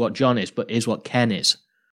isn't what John is, but is what Ken is.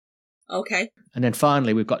 Okay. And then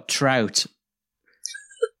finally we've got Trout,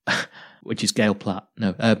 which is Gail Platt.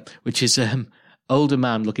 No, which is older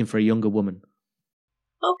man looking for a younger woman.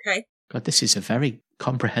 Okay. God, this is a very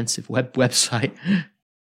comprehensive website.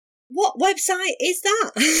 What website is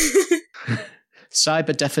that?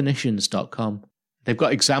 Cyberdefinitions.com. They've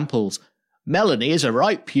got examples. Melanie is a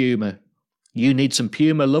right puma. You need some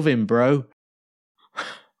puma loving, bro.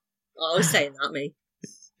 I was saying that, me.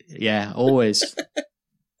 Yeah, always.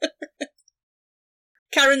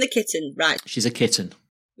 Karen the kitten, right. She's a kitten.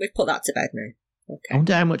 We've put that to bed now. Okay. I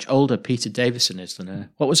wonder how much older Peter Davison is than her.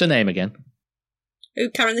 What was her name again? Who,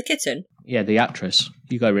 Karen the kitten? Yeah, the actress.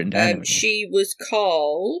 You got it written down. haven't you? She was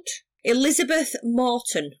called Elizabeth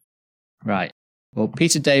Morton. Right. Well,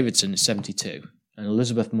 Peter Davidson is 72 and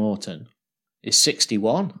Elizabeth Morton is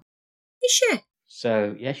 61. Is she?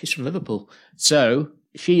 So, yeah, she's from Liverpool. So,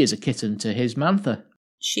 she is a kitten to his Mantha.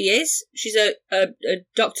 She is. She's a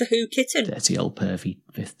Doctor Who kitten. Dirty old pervy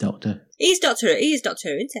Fifth Doctor. He is Doctor Who,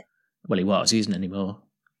 isn't he? Well, he was. He isn't anymore.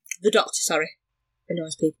 The Doctor, sorry. The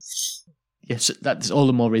nice people. Yes, that's all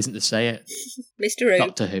the more reason to say it. Mr. Who.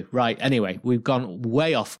 Doctor Who. Right, anyway, we've gone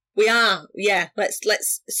way off. We are, yeah.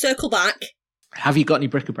 Let's circle back. Have you got any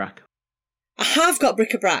bric-a-brac? I have got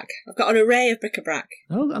bric-a-brac. I've got an array of bric-a-brac.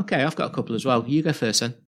 Oh, okay, I've got a couple as well. You go first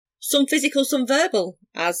then. Some physical, some verbal,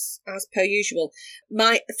 as per usual.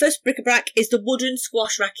 My first bric-a-brac is the wooden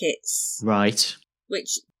squash rackets. Right.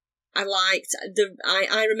 Which I liked.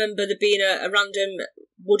 I remember there being a random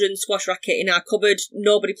wooden squash racket in our cupboard.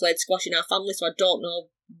 Nobody played squash in our family, so I don't know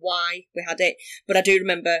why we had it. But I do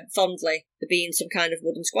remember fondly there being some kind of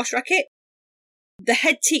wooden squash racket. The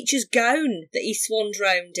head teacher's gown that he swanned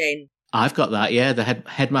round in. I've got that, yeah. The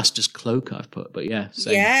headmaster's cloak I've put, but yeah.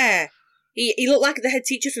 Same. Yeah. He looked like the head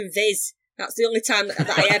teacher from Viz. That's the only time that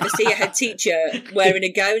I ever see a head teacher wearing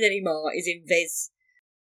a gown anymore is in Viz.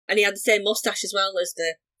 And he had the same moustache as well as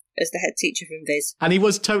the head teacher from Viz. And he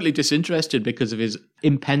was totally disinterested because of his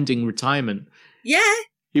impending retirement. Yeah.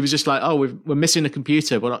 He was just like, oh, we're missing a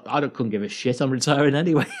computer, but I couldn't give a shit. I'm retiring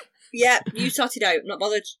anyway. Yeah, you sorted out. Not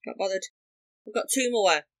bothered. We've got two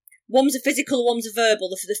more. One was a physical, one was a verbal.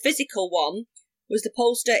 The physical one was the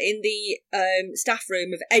poster in the staff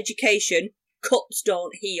room of education, cuts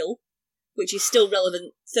don't heal, which is still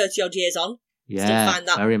relevant 30 odd years on. Yeah, still find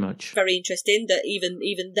that very much. Very interesting that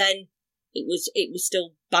even then it was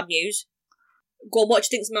still bad news. Go on, what do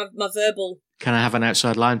you think's my verbal? Can I have an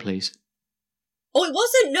outside line, please? Oh, it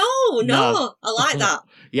wasn't. No. I like that.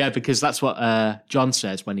 Yeah, because that's what John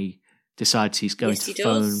says when he decides he's going to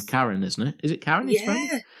phone Karen, isn't it? Is it Karen?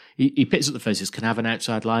 Yeah. He picks up the phone and says, can I have an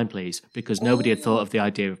outside line, please? Because nobody had thought of the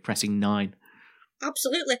idea of pressing 9.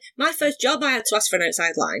 Absolutely. My first job, I had to ask for an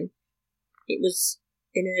outside line. It was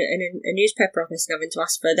in a newspaper office and having to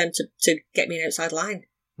ask for them to get me an outside line.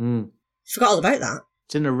 Forgot all about that.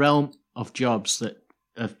 It's in the realm of jobs that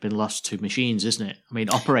have been lost to machines, isn't it? I mean,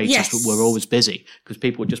 operators were always busy because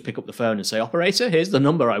people would just pick up the phone and say, operator, here's the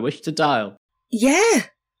number I wish to dial. Yeah.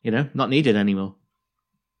 You know, not needed anymore.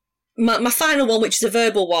 My final one, which is a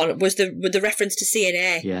verbal one, was the reference to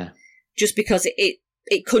CNA. Yeah. Just because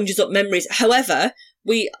it conjures up memories. However,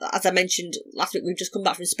 we, as I mentioned last week, we've just come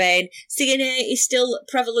back from Spain. CNA is still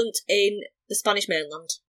prevalent in the Spanish mainland.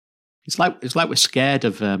 It's like we're scared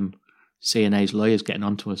of CNA's lawyers getting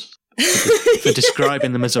onto us for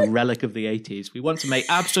describing them as a relic of the 80s. We want to make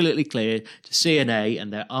absolutely clear to CNA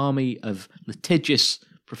and their army of litigious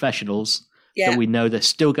professionals that we know they're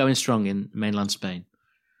still going strong in mainland Spain.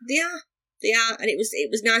 They are, and it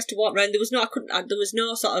was nice to walk around. There was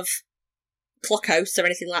no sort of clock house or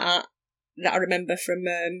anything like that I remember from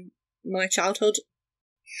my childhood.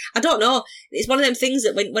 I don't know. It's one of them things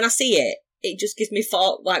that when I see it, it just gives me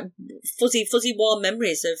like fuzzy warm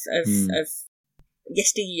memories of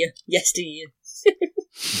yesteryear.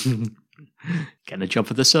 Getting a job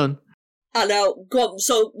for the sun. I know. Go on.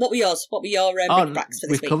 So, what were yours? What were your bric-a-bracs for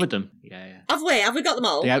this week? We've covered them. Yeah. Have we got them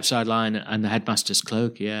all? The outside line and the headmaster's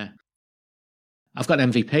cloak, yeah. I've got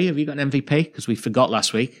an MVP. Have you got an MVP? Because we forgot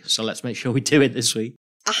last week, so let's make sure we do it this week.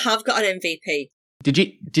 I have got an MVP.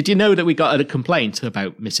 Did you know that we got a complaint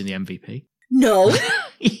about missing the MVP? No.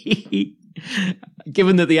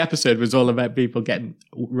 Given that the episode was all about people getting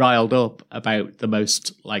riled up about the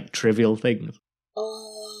most trivial things.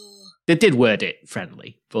 Oh. They did word it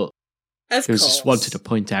friendly, but of it was just wanted to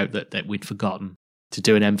point out that we'd forgotten to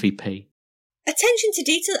do an MVP. Attention to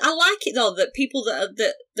detail. I like it though that people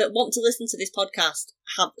that want to listen to this podcast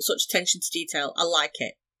have such attention to detail. I like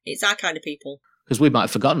it. It's our kind of people. Because we might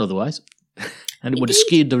have forgotten otherwise, and it would have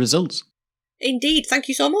skewed the results. Indeed. Thank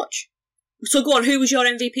you so much. So go on. Who was your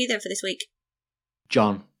MVP then for this week?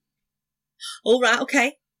 John. All right.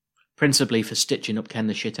 Okay. Principally for stitching up Ken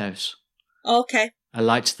the shithouse. Okay. I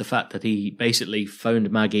liked the fact that he basically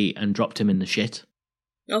phoned Maggie and dropped him in the shit.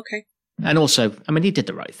 Okay. And also, I mean, he did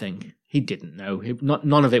the right thing. He didn't know.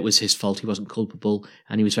 None of it was his fault. He wasn't culpable,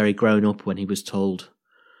 and he was very grown up when he was told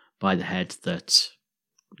by the head that,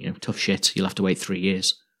 tough shit, you'll have to wait 3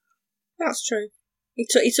 years. That's true. He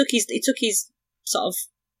took his sort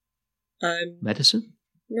of medicine.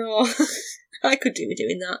 No, I could do with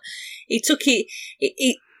doing that. He took it.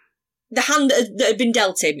 The hand that had been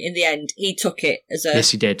dealt him in the end. He took it as a.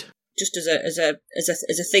 Yes, he did. Just as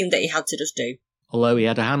a thing that he had to just do. Although he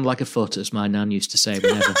had a hand like a foot, as my nan used to say.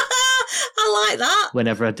 Whenever I like that.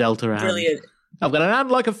 Whenever I dealt her a hand. Brilliant. I've got a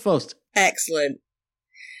hand like a foot. Excellent.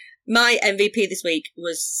 My MVP this week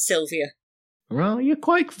was Sylvia. Well, you're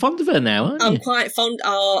quite fond of her now, aren't you? I'm quite fond.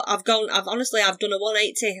 I've done a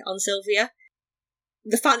 180 on Sylvia.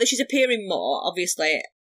 The fact that she's appearing more, obviously,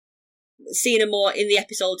 seeing her more in the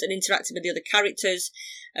episodes and interacting with the other characters.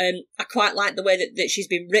 I quite like the way that she's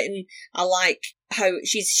been written. I like how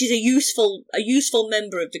she's a useful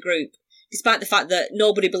member of the group, despite the fact that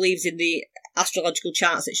nobody believes in the astrological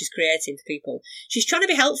charts that she's creating for people. She's trying to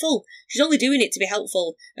be helpful. She's only doing it to be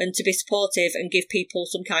helpful and to be supportive and give people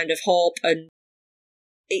some kind of hope, and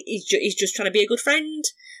he's just trying to be a good friend.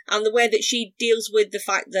 And the way that she deals with the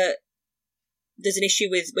fact that there's an issue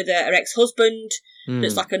with her ex-husband,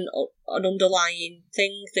 that's like an underlying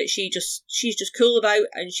thing that she's just cool about,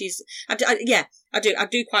 and I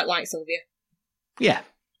do quite like Sylvia. Yeah,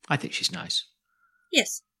 I think she's nice.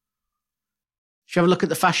 Yes. Shall we have a look at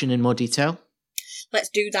the fashion in more detail? Let's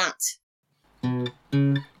do that.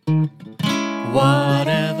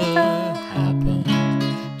 Whatever happened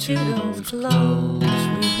to those clothes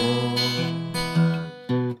we wore?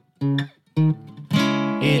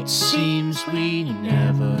 It seems we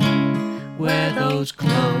never wear those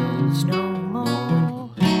clothes no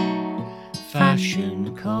more.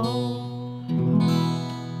 Fashion cold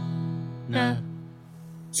now.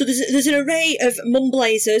 So there's an array of mum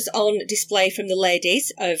blazers on display from the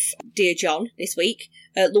ladies of Dear John this week.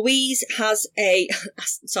 Louise /George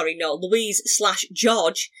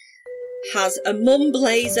has a mum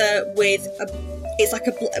blazer with it's like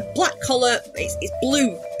a black collar. It's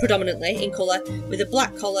blue predominantly in colour, with a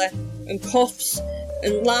black collar and cuffs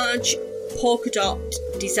and large polka dot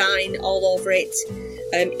design all over it.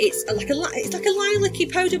 It's like a lilac-y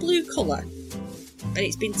powder blue colour, and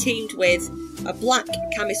it's been teamed with a black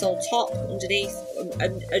camisole top underneath,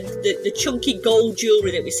 and the chunky gold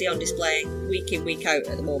jewellery that we see on display week in, week out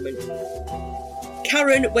at the moment.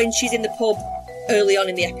 Karen, when she's in the pub early on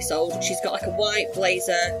in the episode, she's got like a white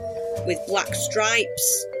blazer with black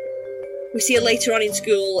stripes. We see her later on in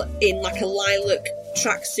school in like a lilac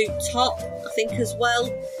tracksuit top, I think, as well.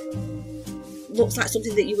 Looks like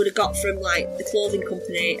something that you would have got from like the clothing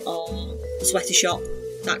company or the sweater shop,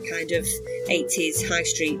 that kind of 80s high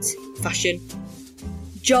street fashion.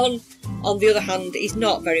 John, on the other hand, is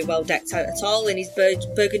not very well decked out at all in his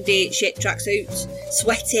burgundy shaped tracksuit.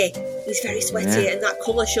 Sweaty. He's very sweaty, and that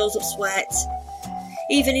colour shows up sweat.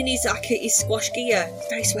 Even in his squash gear, he's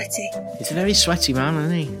very sweaty. He's a very sweaty man,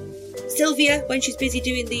 isn't he? Sylvia, when she's busy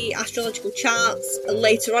doing the astrological charts, and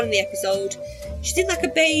later on in the episode, she's in like a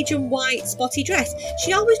beige and white spotty dress.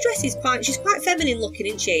 She always dresses she's quite feminine looking,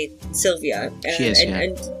 isn't she, Sylvia? She is,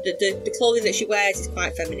 and the clothing that she wears is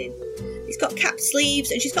quite feminine. It's got capped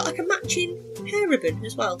sleeves, and she's got like a matching hair ribbon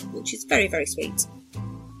as well, which is very, very sweet.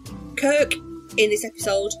 Kirk, in this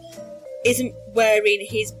episode, isn't wearing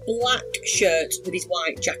his black shirt with his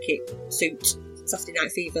white jacket suit, Saturday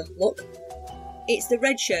Night Fever look. It's the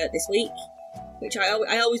red shirt this week, which I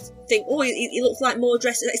always think, he looks like more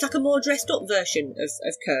dressed. It's like a more dressed up version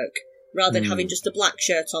of Kirk, rather than having just the black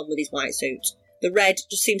shirt on with his white suit. The red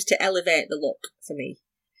just seems to elevate the look for me.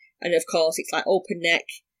 And of course, it's like open neck,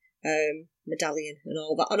 medallion, and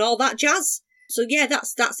all that jazz. So yeah,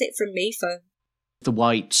 that's it from me for the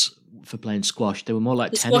whites for playing squash. They were more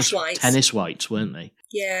like tennis whites, weren't they?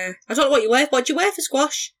 Yeah, I don't know what you wear. What do you wear for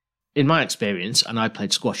squash? In my experience, and I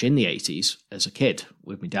played squash in the 80s as a kid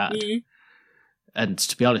with my dad. Mm-hmm. And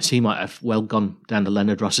to be honest, he might have well gone down the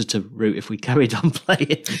Leonard Rossiter route if we carried on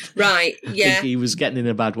playing. Right, yeah. I think he was getting in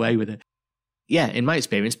a bad way with it. Yeah, in my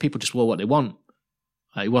experience, people just wore what they want.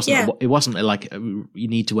 It wasn't like you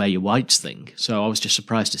need to wear your whites thing. So I was just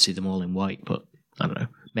surprised to see them all in white. But I don't know.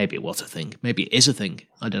 Maybe it was a thing. Maybe it is a thing.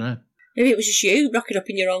 I don't know. Maybe it was just you rocking up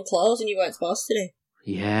in your own clothes and you weren't supposed to do.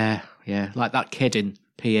 Yeah. Like that kid in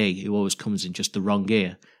PE who always comes in just the wrong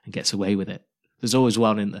gear and gets away with it. There's always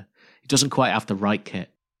one in there. He doesn't quite have the right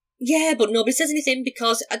kit. Yeah, but nobody says anything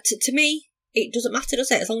because to me, it doesn't matter,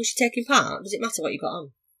 does it? As long as you're taking part, does it matter what you got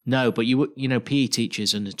on? No, but PE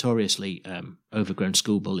teachers are notoriously overgrown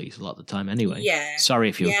school bullies a lot of the time anyway. Yeah. Sorry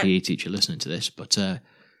if you're a PE teacher listening to this, but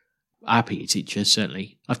our PE teacher,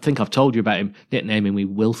 certainly. I think I've told you about him nicknaming me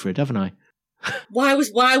Wilfred, haven't I? Why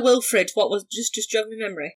Wilfred? What was just jog my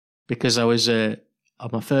memory? Because I was on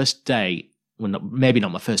my first day, well, maybe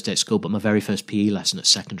not my first day at school, but my very first PE lesson at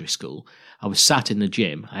secondary school. I was sat in the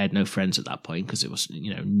gym. I had no friends at that point because it was,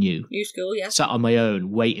 new. New school, yeah. Sat on my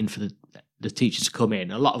own, waiting for the teachers to come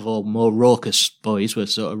in. A lot of more raucous boys were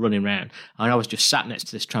sort of running around, and I was just sat next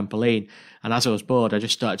to this trampoline. And as I was bored, I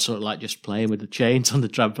just started sort of like just playing with the chains on the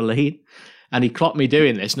trampoline. And he clocked me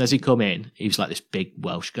doing this, and as he come in, he was like this big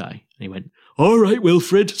Welsh guy, and he went, "All right,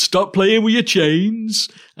 Wilfred, stop playing with your chains,"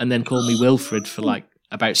 and then called me Wilfred for like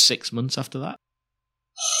about 6 months after that,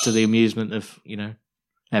 to the amusement of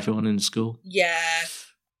everyone in the school. Yeah,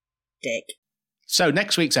 dick. So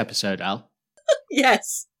next week's episode, Al,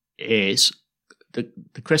 yes, is the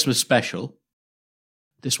Christmas special.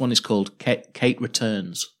 This one is called Kate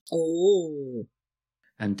Returns. Oh,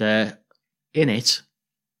 and in it,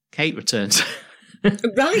 Kate returns.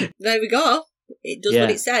 Right, there we go. It does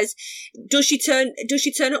what it says. Does she turn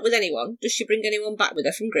up with anyone? Does she bring anyone back with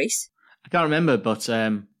her from Greece? I can't remember, but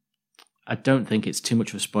I don't think it's too much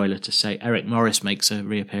of a spoiler to say Eric Morris makes a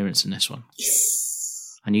reappearance in this one.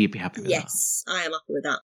 Yes. I knew you'd be happy with that. Yes, I am happy with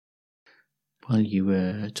that. While you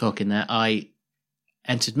were talking there, I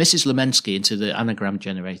entered Mrs. Lemensky into the anagram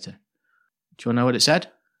generator. Do you want to know what it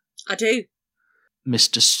said? I do.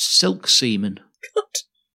 Mr. Silk Seaman. God.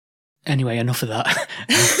 Anyway, enough of that.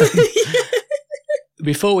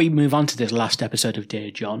 Before we move on to this last episode of Dear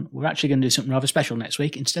John, we're actually going to do something rather special next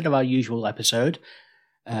week. Instead of our usual episode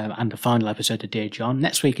and the final episode of Dear John,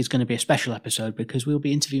 next week is going to be a special episode because we'll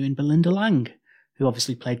be interviewing Belinda Lang, who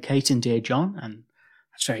obviously played Kate in Dear John, and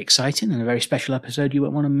that's very exciting and a very special episode you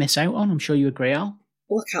won't want to miss out on. I'm sure you agree, Al.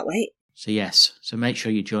 Oh, I can't wait. So yes, so make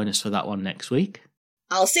sure you join us for that one next week.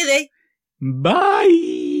 I'll see thee. Bye!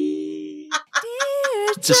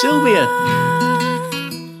 To Sylvia.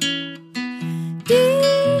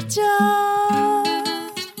 Dear John,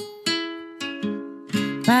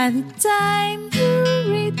 by the time you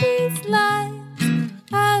read these lines,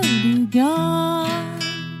 I'll be gone.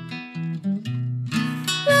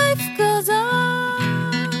 Life goes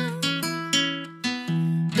on,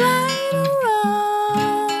 right or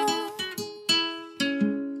wrong.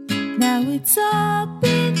 Now it's all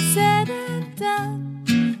been said and done,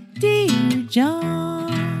 dear John.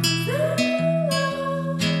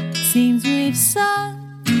 Seems we've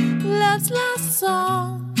sung love's last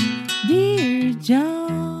song, dear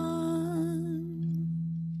John.